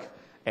Derek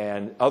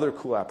and other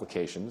cool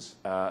applications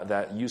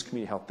that use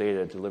community health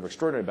data to deliver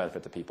extraordinary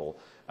benefit to people,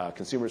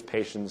 consumers,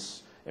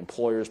 patients,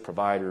 employers,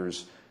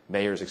 providers,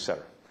 mayors, et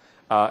cetera.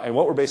 And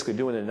what we're basically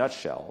doing in a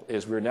nutshell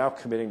is we're now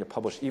committing to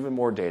publish even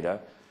more data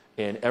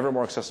in ever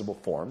more accessible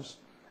forms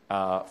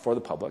for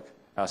the public.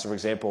 So for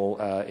example,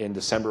 in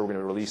December, we're going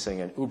to be releasing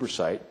an Uber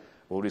site.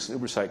 We'll release an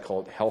Uber site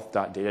called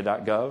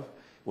health.data.gov,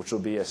 which will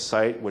be a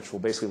site which will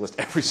basically list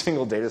every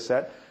single data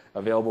set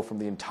available from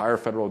the entire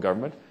federal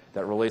government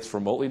that relates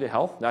remotely to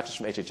health, not just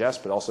from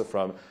HHS, but also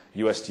from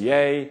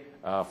USDA,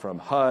 from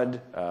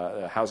HUD,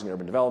 Housing and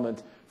Urban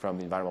Development, from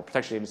the Environmental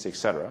Protection Agency, et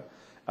cetera.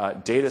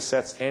 Data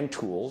sets and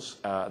tools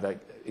that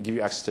give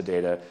you access to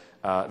data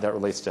that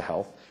relates to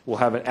health. We'll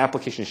have an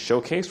application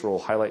showcase where we'll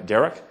highlight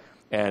Derek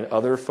and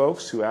other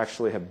folks who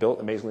actually have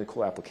built amazingly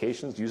cool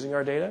applications using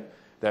our data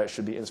that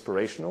should be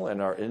inspirational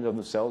and are in and of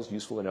themselves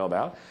useful to know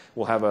about.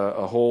 We'll have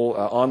a whole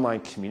online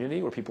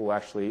community where people will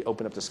actually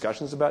open up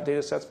discussions about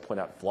data sets, point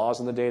out flaws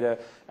in the data,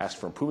 ask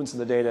for improvements in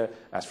the data,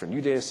 ask for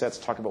new data sets,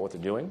 talk about what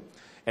they're doing.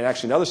 And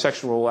actually another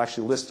section where we'll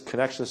actually list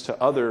connections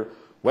to other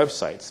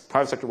websites,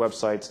 private sector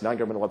websites,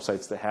 non-governmental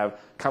websites that have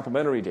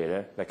complementary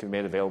data that can be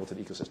made available to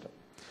the ecosystem.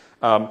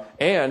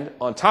 And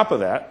on top of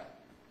that,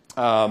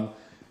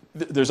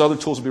 there's other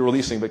tools we'll be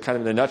releasing, but kind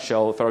of in a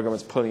nutshell, the federal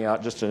government's putting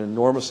out just an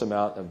enormous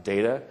amount of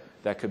data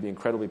that could be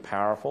incredibly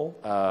powerful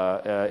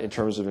in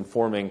terms of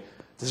informing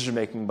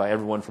decision-making by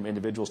everyone from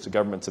individuals to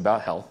governments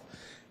about health.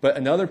 But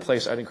another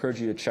place I'd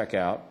encourage you to check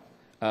out,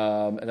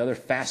 another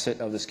facet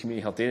of this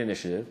Community Health Data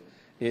Initiative,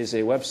 is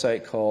a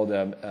website called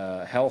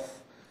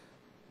Health.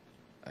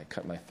 I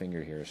cut my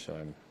finger here, so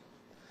I'm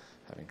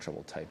having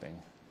trouble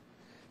typing.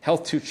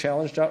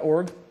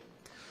 Health2challenge.org.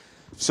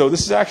 So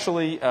this is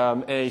actually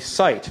a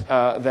site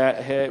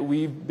that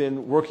we've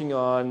been working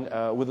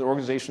on with an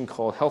organization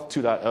called Health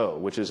 2.0,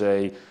 which is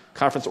a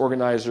conference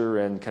organizer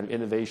and kind of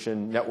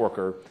innovation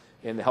networker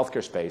in the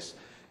healthcare space.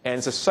 And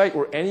it's a site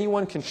where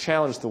anyone can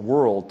challenge the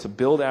world to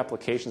build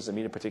applications that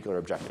meet a particular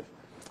objective.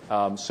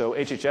 So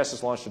HHS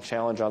has launched a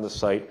challenge on the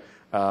site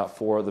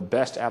for the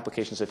best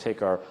applications that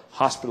take our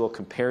hospital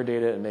compare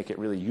data and make it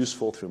really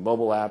useful through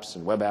mobile apps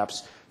and web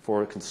apps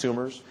for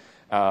consumers.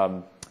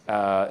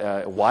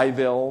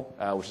 Yville,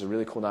 which is a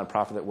really cool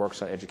nonprofit that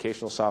works on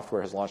educational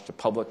software, has launched a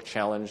public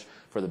challenge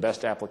for the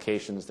best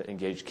applications that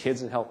engage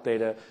kids in health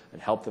data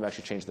and help them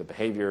actually change their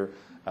behavior.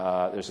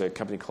 There's a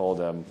company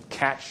called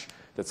Catch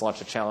that's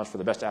launched a challenge for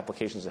the best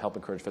applications to help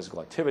encourage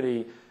physical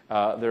activity.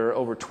 There are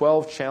over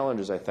 12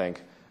 challenges, I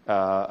think,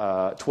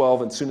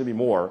 12 and soon to be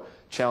more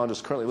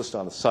challenges currently listed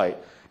on the site.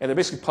 And they're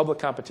basically public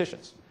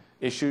competitions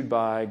issued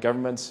by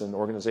governments and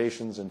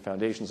organizations and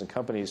foundations and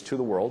companies to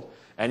the world.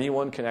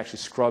 Anyone can actually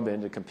scrub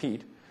in to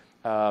compete.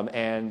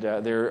 And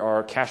there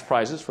are cash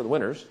prizes for the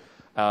winners,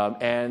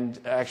 and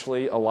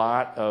actually a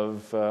lot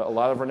of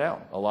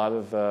renown, a lot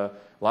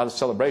of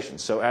celebration.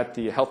 So at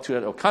the Health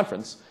 2.0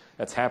 conference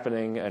that's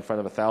happening in front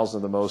of 1,000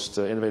 of the most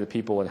innovative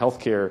people in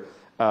healthcare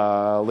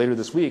later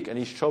this week,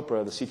 Anish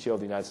Chopra, the CTO of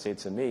the United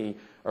States, and me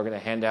are going to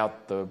hand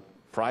out the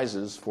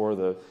prizes for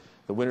the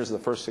winners of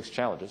the first 6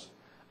 challenges.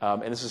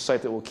 And this is a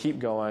site that will keep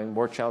going.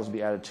 More challenges will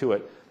be added to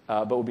it.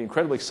 But we'll be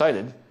incredibly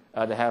excited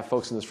to have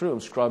folks in this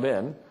room scrub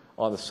in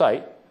on the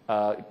site,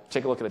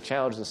 take a look at the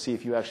challenges, and see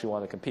if you actually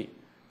want to compete.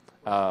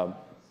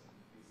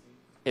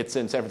 It's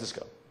in San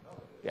Francisco.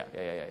 Yeah.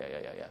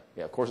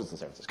 Of course it's in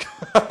San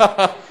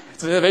Francisco.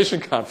 It's an innovation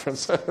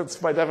conference. It's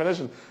by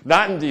definition.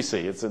 Not in D.C.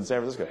 It's in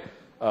San Francisco.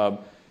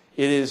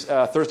 It is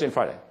Thursday and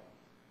Friday.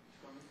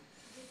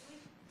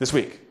 This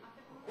week.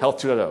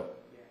 Health 2.0.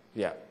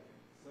 Yeah.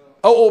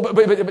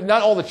 But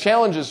not all the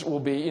challenges will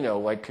be,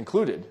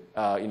 concluded,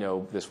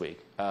 this week.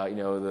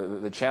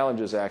 The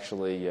challenges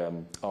actually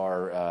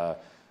are,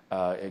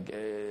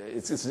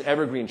 it's an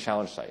evergreen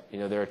challenge site.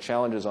 There are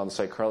challenges on the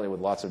site currently with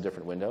lots of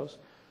different windows.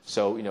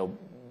 So,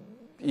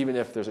 even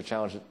if there's a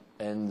challenge that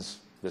ends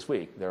this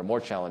week, there are more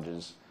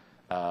challenges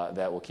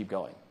that will keep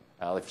going.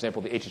 Like, for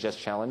example, the HHS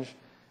challenge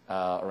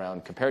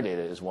around compare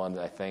data is one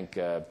that I think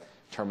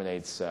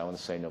terminates, I want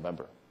to say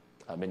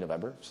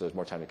mid-November, so there's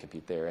more time to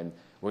compete there. And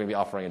we're going to be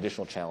offering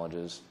additional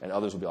challenges, and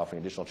others will be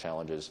offering additional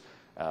challenges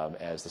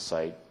as the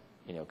site,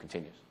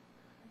 continues.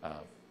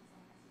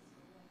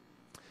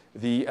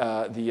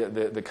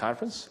 The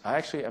conference, I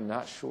actually am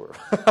not sure.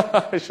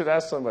 I should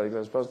ask somebody,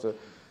 because I'm supposed to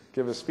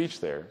give a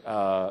speech there.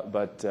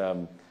 But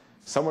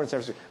somewhere in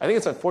San Francisco, I think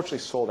it's unfortunately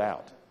sold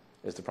out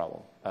is the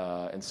problem.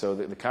 And so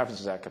the conference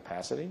is at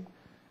capacity.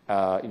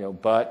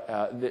 But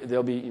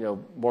there'll be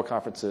more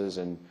conferences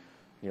and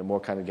more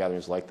kind of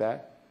gatherings like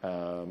that.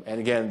 And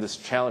again, this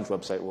challenge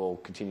website will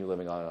continue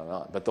living on and on and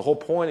on. But the whole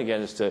point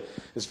again is to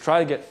try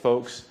to get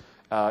folks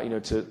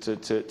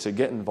to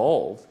get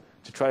involved,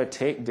 to try to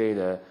take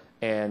data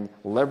and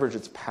leverage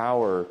its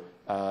power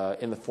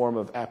in the form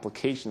of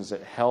applications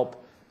that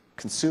help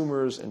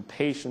consumers and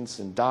patients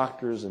and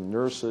doctors and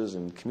nurses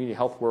and community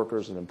health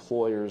workers and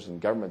employers and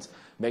governments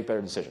make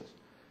better decisions.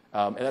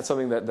 And that's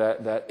something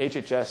that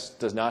HHS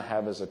does not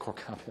have as a core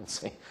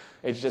competency.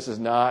 HHS is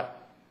not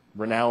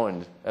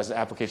renowned as an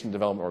application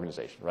development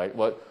organization, right?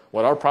 What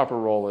our proper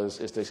role is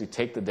to basically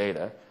take the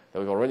data that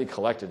we've already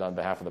collected on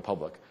behalf of the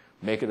public,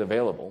 make it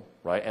available,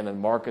 right, and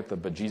then market the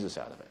bejesus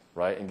out of it,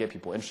 right, and get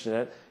people interested in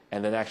it,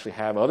 and then actually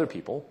have other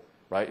people,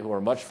 right, who are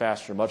much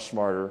faster, much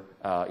smarter,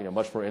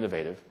 much more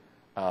innovative,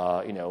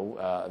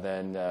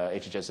 than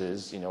HHS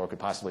is, or could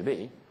possibly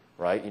be,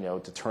 right,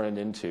 to turn it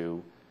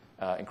into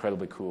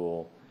incredibly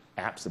cool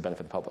apps that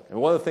benefit the public.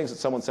 And one of the things that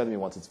someone said to me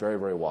once that's very,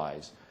 very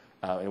wise,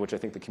 and which I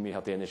think the Community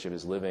Health Data Initiative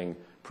is living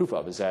proof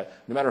of, is that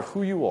no matter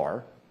who you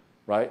are,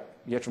 right,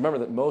 you have to remember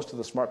that most of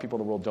the smart people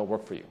in the world don't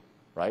work for you,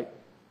 right?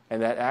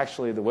 And that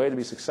actually the way to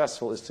be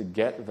successful is to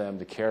get them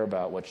to care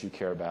about what you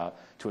care about,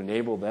 to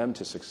enable them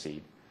to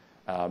succeed,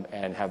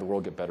 and have the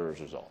world get better as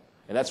a result.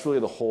 And that's really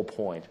the whole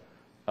point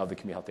of the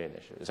Community Health Data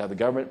Initiative, is have the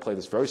government play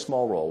this very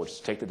small role, which is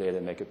to take the data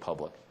and make it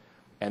public,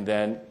 and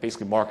then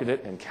basically market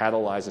it and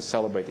catalyze and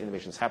celebrate the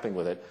innovations happening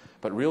with it,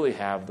 but really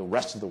have the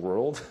rest of the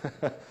world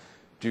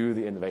do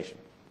the innovation.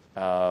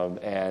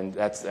 And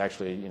that's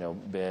actually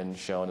been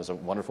shown as a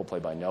wonderful play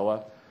by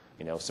NOAA.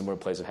 Similar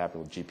plays have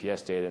happened with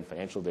GPS data and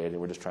financial data.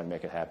 We're just trying to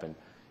make it happen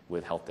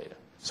with health data.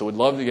 So we'd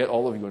love to get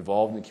all of you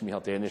involved in the Community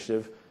Health Data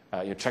Initiative.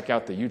 Check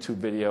out the YouTube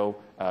video.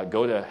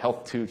 Go to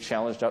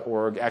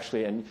health2challenge.org.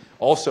 Actually, and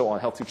also on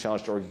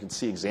health2challenge.org, you can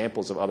see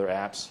examples of other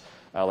apps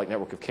like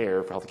Network of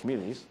Care for Healthy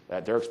Communities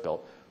that Derek's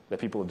built that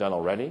people have done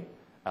already.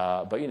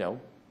 But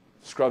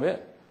scrub in,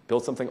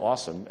 build something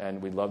awesome,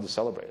 and we'd love to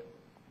celebrate it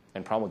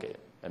and promulgate it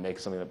and make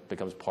something that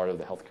becomes part of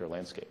the healthcare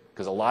landscape.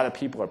 Because a lot of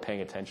people are paying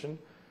attention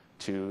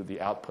to the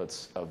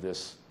outputs of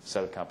this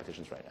set of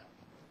competitions right now.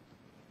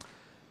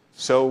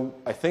 So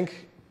I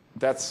think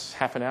that's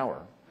half an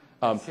hour.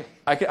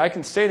 I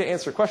can stay to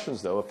answer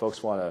questions, though, if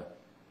folks want to.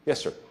 Yes,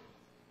 sir.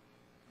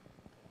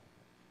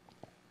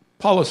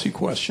 Policy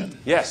question.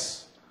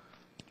 Yes.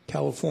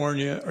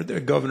 California, or the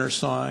governor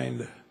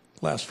signed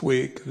last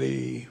week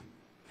the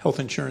health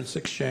insurance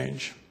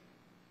exchange.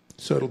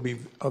 So it'll be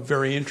a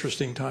very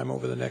interesting time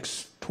over the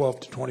next 12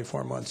 to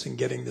 24 months in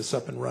getting this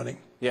up and running.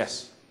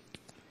 Yes.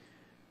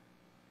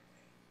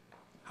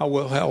 How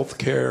will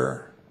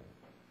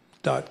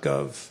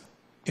healthcare.gov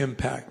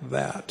impact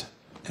that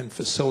and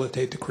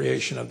facilitate the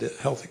creation of the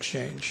health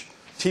exchange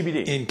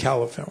TBD. in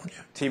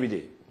California?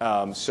 TBD.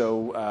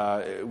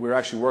 So we're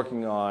actually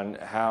working on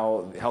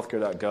how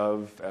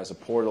healthcare.gov as a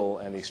portal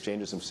and the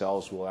exchanges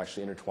themselves will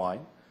actually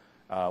intertwine.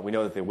 We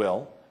know that they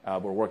will.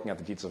 We're working out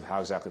the details of how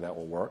exactly that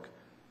will work.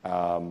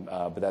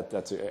 But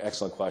that's an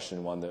excellent question,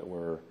 and one that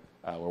we're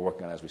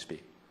working on as we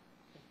speak.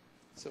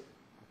 So,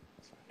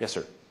 yes,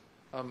 sir.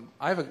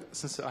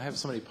 Since I have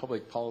so many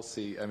public health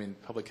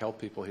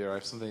people here, I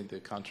have something to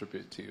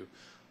contribute to you.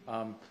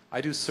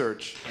 I do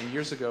search, and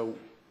years ago,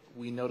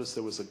 we noticed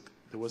there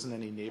wasn't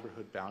any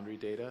neighborhood boundary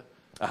data,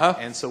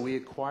 and so we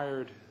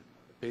acquired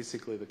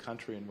basically the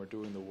country, and we're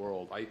doing the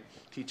world. I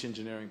teach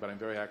engineering, but I'm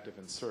very active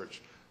in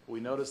search. We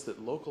noticed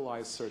that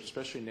localized search,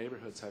 especially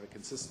neighborhoods, have a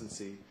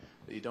consistency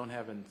that you don't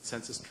have in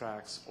census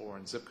tracts or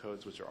in zip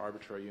codes, which are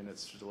arbitrary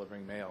units for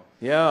delivering mail.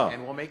 Yeah.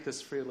 And we'll make this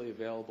freely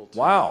available to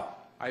Wow.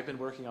 I've been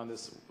working on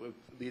this,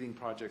 leading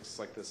projects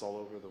like this all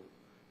over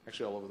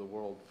the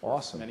world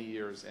for many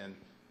years, and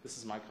this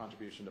is my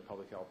contribution to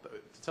public health.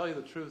 To tell you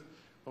the truth,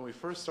 when we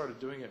first started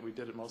doing it, we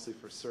did it mostly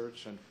for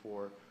search and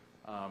for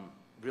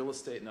real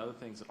estate and other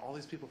things, and all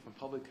these people from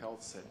public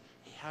health said,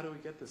 hey, how do we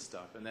get this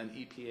stuff? And then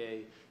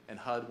EPA and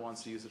HUD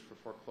wants to use it for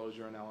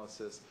foreclosure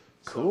analysis.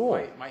 Cool.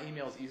 So my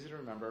email is easy to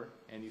remember,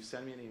 and you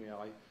send me an email.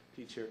 I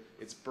teach here.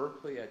 It's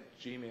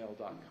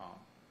berkeley@gmail.com.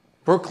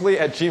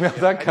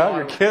 Berkeley@gmail.com?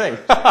 You're kidding.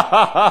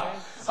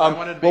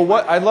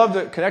 I'd love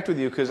to connect with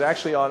you because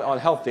actually on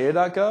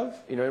healthcare.gov,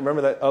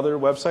 remember that other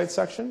website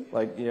section?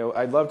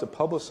 I'd love to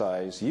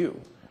publicize you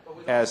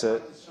as a.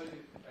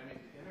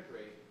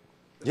 Integrate.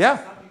 Yeah.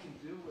 There's stuff you can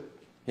do with.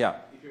 Yeah.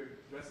 If you're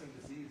addressing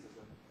diseases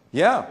and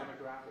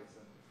demographics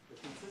and the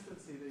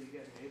consistency that you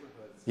get in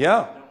neighborhoods. Yeah.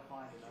 You don't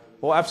find in other.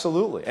 Well,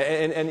 absolutely.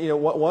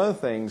 And one of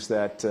the things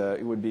that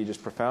would be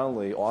just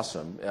profoundly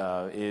awesome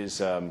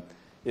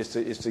is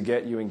to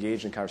get you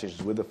engaged in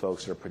conversations with the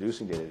folks that are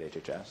producing data at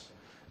HHS,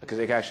 because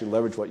they can actually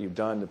leverage what you've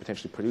done to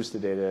potentially produce the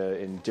data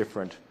in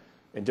different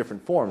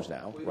forms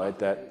now, right?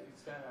 That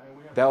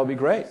would be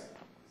great.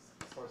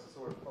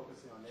 Sort of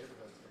focusing on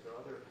neighborhoods, but there are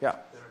other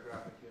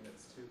demographic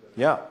units too.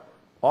 Yeah,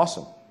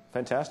 awesome,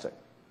 fantastic.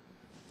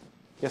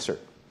 Yes, sir.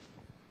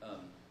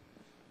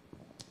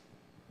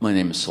 My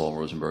name is Saul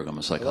Rosenberg. I'm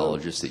a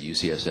psychologist at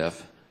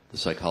UCSF. The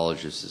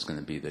psychologist is going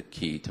to be the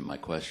key to my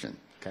question.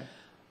 Okay.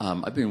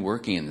 I've been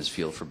working in this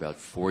field for about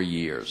 4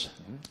 years,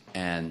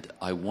 and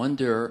I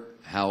wonder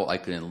how I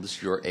could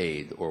enlist your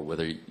aid, or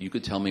whether you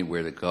could tell me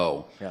where to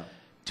go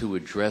to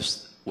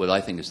address what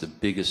I think is the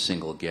biggest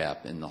single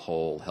gap in the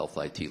whole health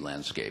IT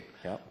landscape,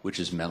 which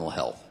is mental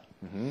health.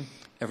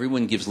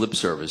 Everyone gives lip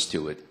service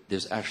to it.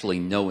 There's actually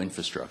no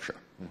infrastructure.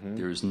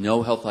 There is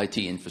no health IT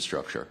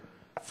infrastructure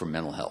for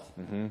mental health.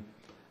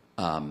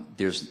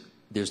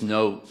 There's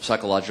no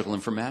psychological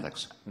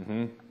informatics.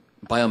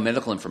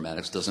 Biomedical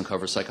informatics doesn't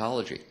cover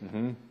psychology.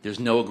 There's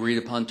no agreed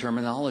upon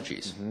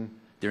terminologies.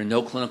 There are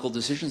no clinical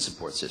decision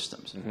support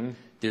systems.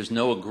 There's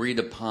no agreed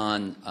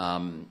upon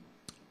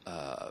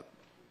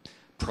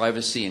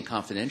privacy and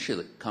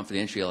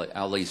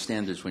confidentiality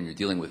standards when you're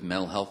dealing with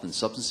mental health and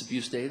substance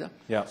abuse data.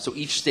 So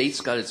each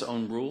state's got its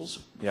own rules.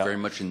 Very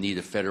much in need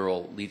of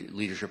federal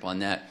leadership on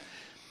that.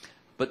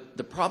 But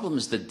the problem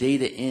is the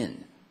data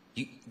in.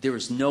 There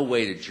is no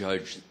way to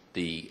judge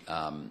the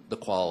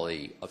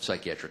quality of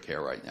psychiatric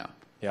care right now.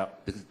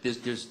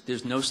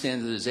 There's no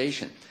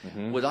standardization.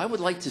 What I would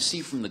like to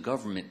see from the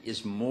government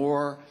is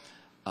more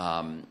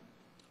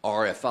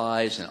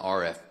RFIs and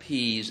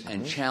RFPs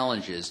and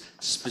challenges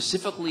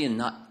specifically in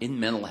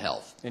mental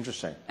health.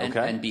 Interesting.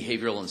 And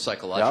behavioral and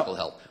psychological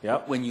health.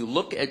 When you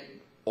look at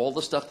all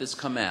the stuff that's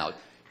come out,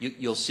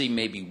 you'll see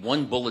maybe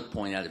one bullet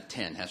point out of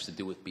 10 has to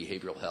do with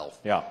behavioral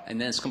health.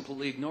 And then it's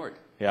completely ignored.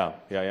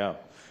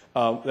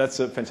 That's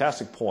a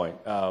fantastic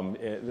point.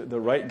 The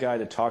right guy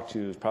to talk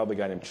to is probably a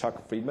guy named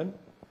Chuck Friedman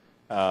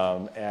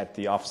at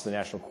the Office of the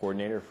National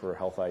Coordinator for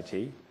Health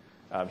IT.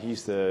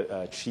 He's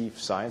the Chief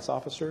Science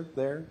Officer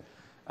there,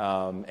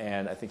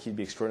 and I think he'd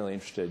be extraordinarily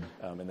interested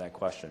in that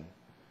question.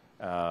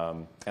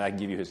 And I can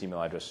give you his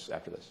email address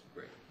after this.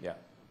 Great.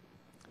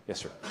 Yes,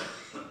 sir.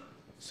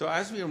 So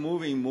as we are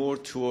moving more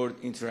toward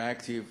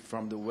interactive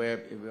from the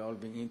web,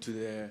 evolving into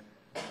the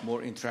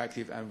more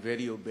interactive and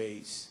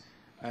video-based,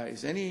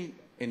 is any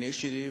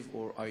initiative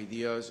or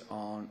ideas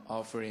on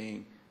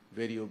offering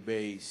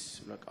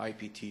video-based, like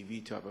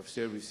IPTV type of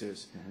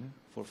services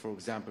for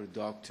example,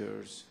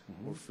 doctors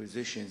or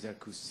physicians that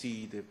could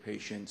see the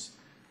patients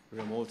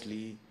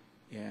remotely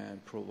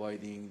and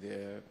providing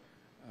the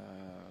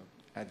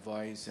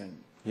advice and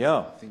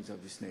things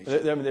of this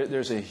nature?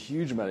 There's a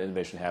huge amount of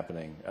innovation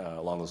happening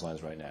along those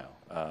lines right now,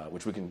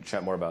 which we can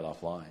chat more about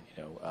offline.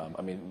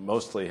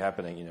 Mostly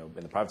happening, in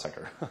the private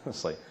sector,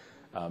 honestly.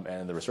 And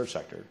in the research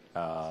sector.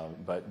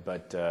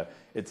 But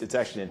it's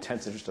actually an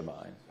intense interest of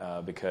mine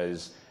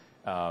because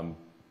for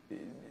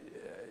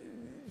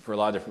a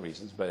lot of different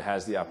reasons, but it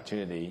has the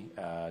opportunity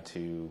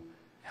to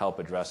help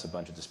address a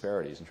bunch of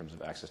disparities in terms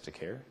of access to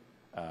care,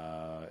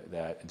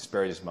 that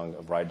disparities among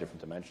a variety of different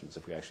dimensions,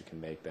 if we actually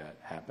can make that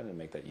happen and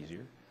make that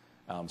easier.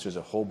 So there's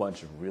a whole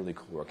bunch of really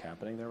cool work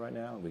happening there right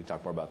now, and we can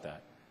talk more about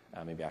that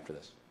maybe after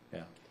this.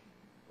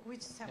 We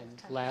just have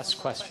time last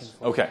for question.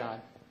 Okay.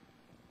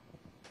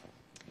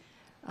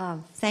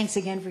 Thanks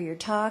again for your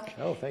talk.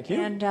 Oh, thank you.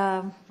 And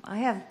I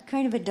have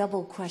kind of a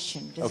double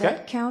question. Does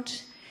that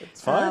count?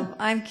 It's fine.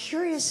 I'm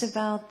curious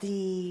about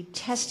the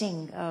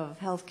testing of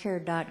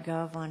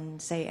healthcare.gov on,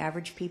 say,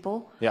 average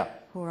people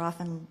who are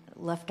often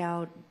left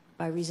out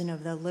by reason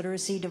of the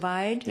literacy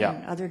divide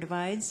and other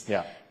divides,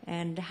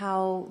 and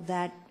how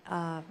that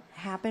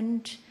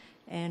happened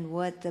and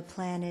what the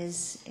plan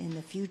is in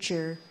the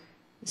future.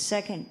 The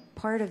second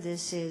part of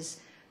this is,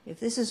 if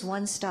this is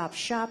one-stop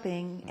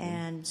shopping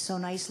and so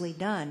nicely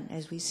done,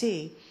 as we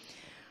see,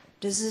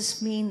 does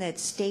this mean that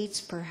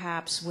states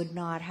perhaps would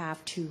not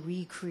have to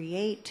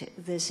recreate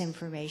this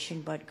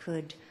information but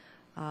could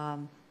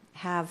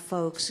have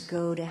folks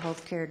go to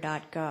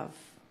healthcare.gov?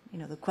 You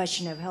know, the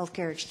question of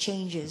healthcare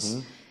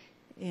exchanges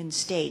in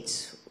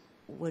states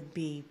would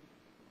be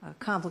a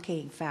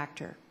complicating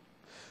factor.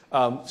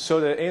 So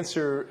to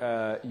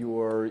answer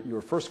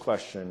your first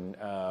question,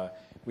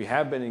 we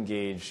have been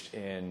engaged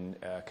in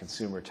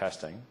consumer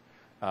testing.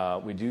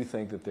 We do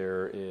think that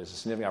there is a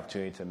significant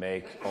opportunity to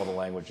make all the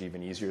language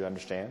even easier to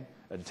understand,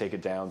 to take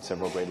it down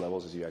several grade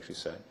levels, as you actually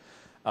said.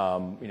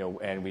 You know,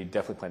 and we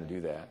definitely plan to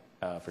do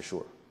that for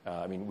sure.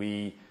 I mean,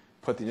 we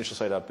put the initial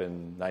site up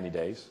in 90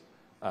 days,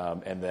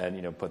 and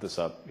then put this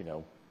up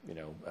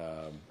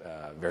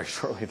very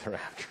shortly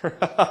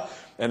thereafter.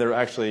 And they're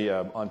actually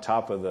on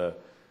top of the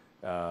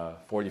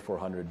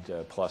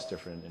 4,400 plus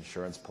different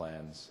insurance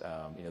plans.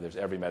 There's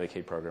every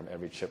Medicaid program,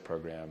 every CHIP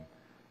program,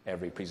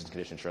 every pre-existing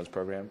condition insurance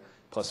program,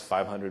 plus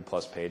 500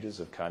 plus pages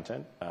of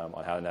content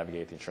on how to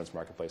navigate the insurance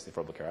marketplace, the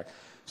Affordable Care Act.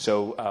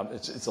 So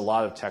it's a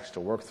lot of text to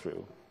work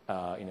through,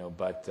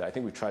 but I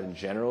think we've tried in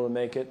general to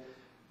make it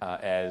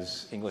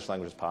as English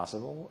language as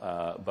possible,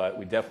 but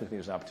we definitely think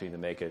there's an opportunity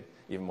to make it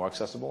even more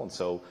accessible, and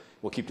so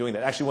we'll keep doing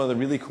that. Actually, one of the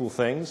really cool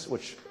things,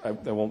 which I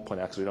won't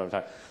point out because we don't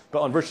have time,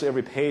 but on virtually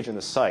every page in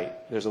the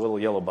site, there's a little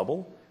yellow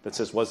bubble that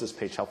says, was this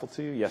page helpful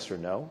to you, yes or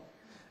no?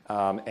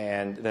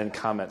 And then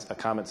a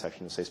comment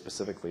section to say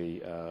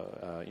specifically,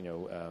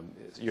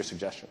 your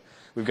suggestion.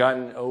 We've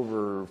gotten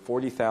over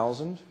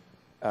 40,000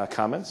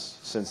 comments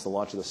since the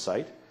launch of the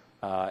site.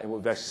 And what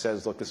we've actually said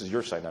is, look, this is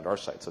your site, not our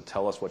site, so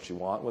tell us what you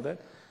want with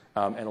it.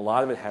 And a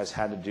lot of it has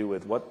had to do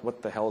with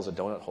what the hell is a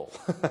donut hole?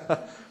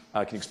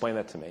 Can you explain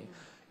that to me?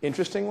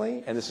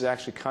 Interestingly, and this is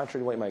actually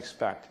contrary to what you might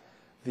expect,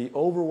 the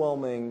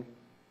overwhelming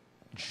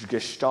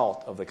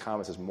gestalt of the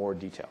comments is more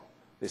detail.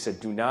 They said,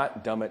 do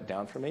not dumb it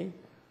down for me.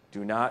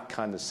 Do not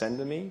condescend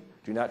to me.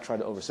 Do not try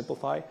to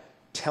oversimplify.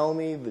 Tell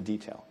me the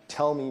detail.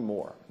 Tell me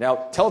more.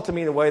 Now, tell it to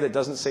me in a way that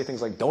doesn't say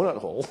things like donut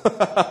hole,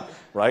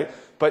 right?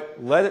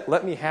 But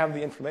let me have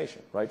the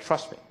information, right?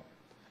 Trust me,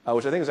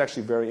 which I think is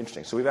actually very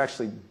interesting. So we've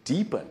actually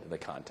deepened the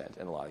content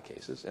in a lot of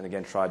cases, and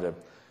again, tried to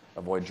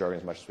avoid jargon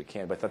as much as we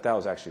can. But I thought that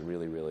was actually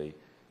really, really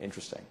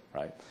interesting,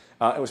 right?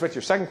 And with respect to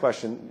your second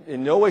question,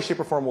 in no way, shape,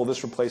 or form will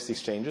this replace the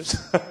exchanges.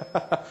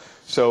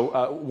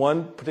 So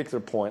one particular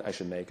point I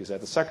should make is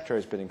that the Secretary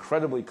has been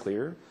incredibly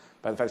clear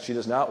by the fact that she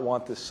does not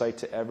want this site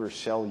to ever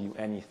sell you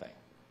anything,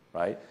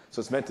 right? So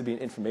it's meant to be an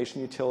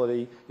information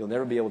utility. You'll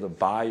never be able to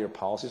buy your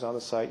policies on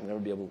the site. You'll never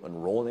be able to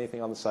enroll in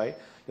anything on the site.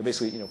 You'll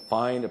basically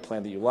find a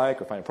plan that you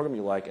like or find a program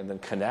you like and then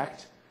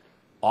connect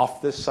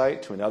off this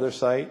site to another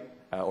site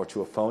or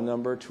to a phone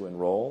number to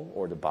enroll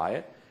or to buy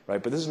it,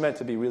 right? But this is meant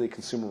to be really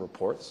consumer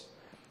reports.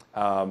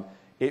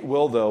 It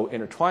will, though,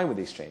 intertwine with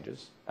the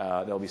exchanges.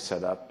 They'll be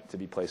set up to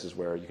be places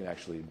where you can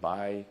actually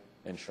buy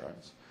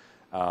insurance.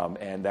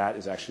 And that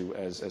is actually,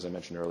 as I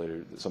mentioned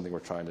earlier, something we're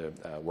trying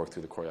to work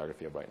through the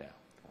choreography of right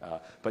now.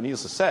 But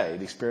needless to say,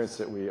 the experience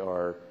that we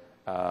are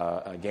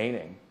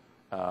gaining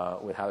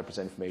with how to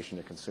present information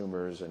to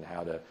consumers and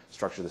how to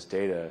structure this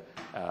data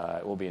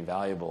will be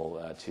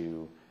invaluable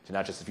to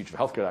not just the future of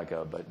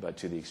healthcare.gov, but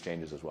to the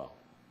exchanges as well.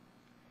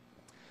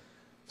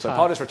 So I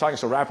apologize for talking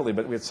so rapidly,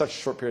 but we had such a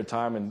short period of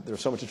time, and there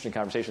was so much interesting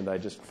conversation that I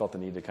just felt the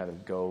need to kind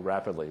of go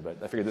rapidly. But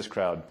I figured this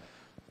crowd,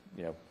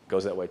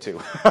 goes that way too.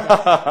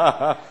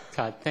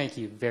 Todd, thank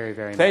you very,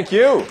 very much. Thank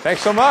you. Thanks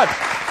so much.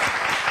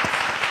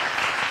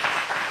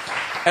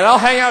 And I'll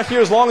hang out here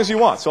as long as you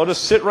want. So I'll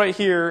just sit right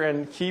here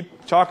and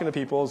keep talking to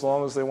people as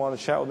long as they want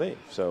to chat with me.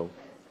 So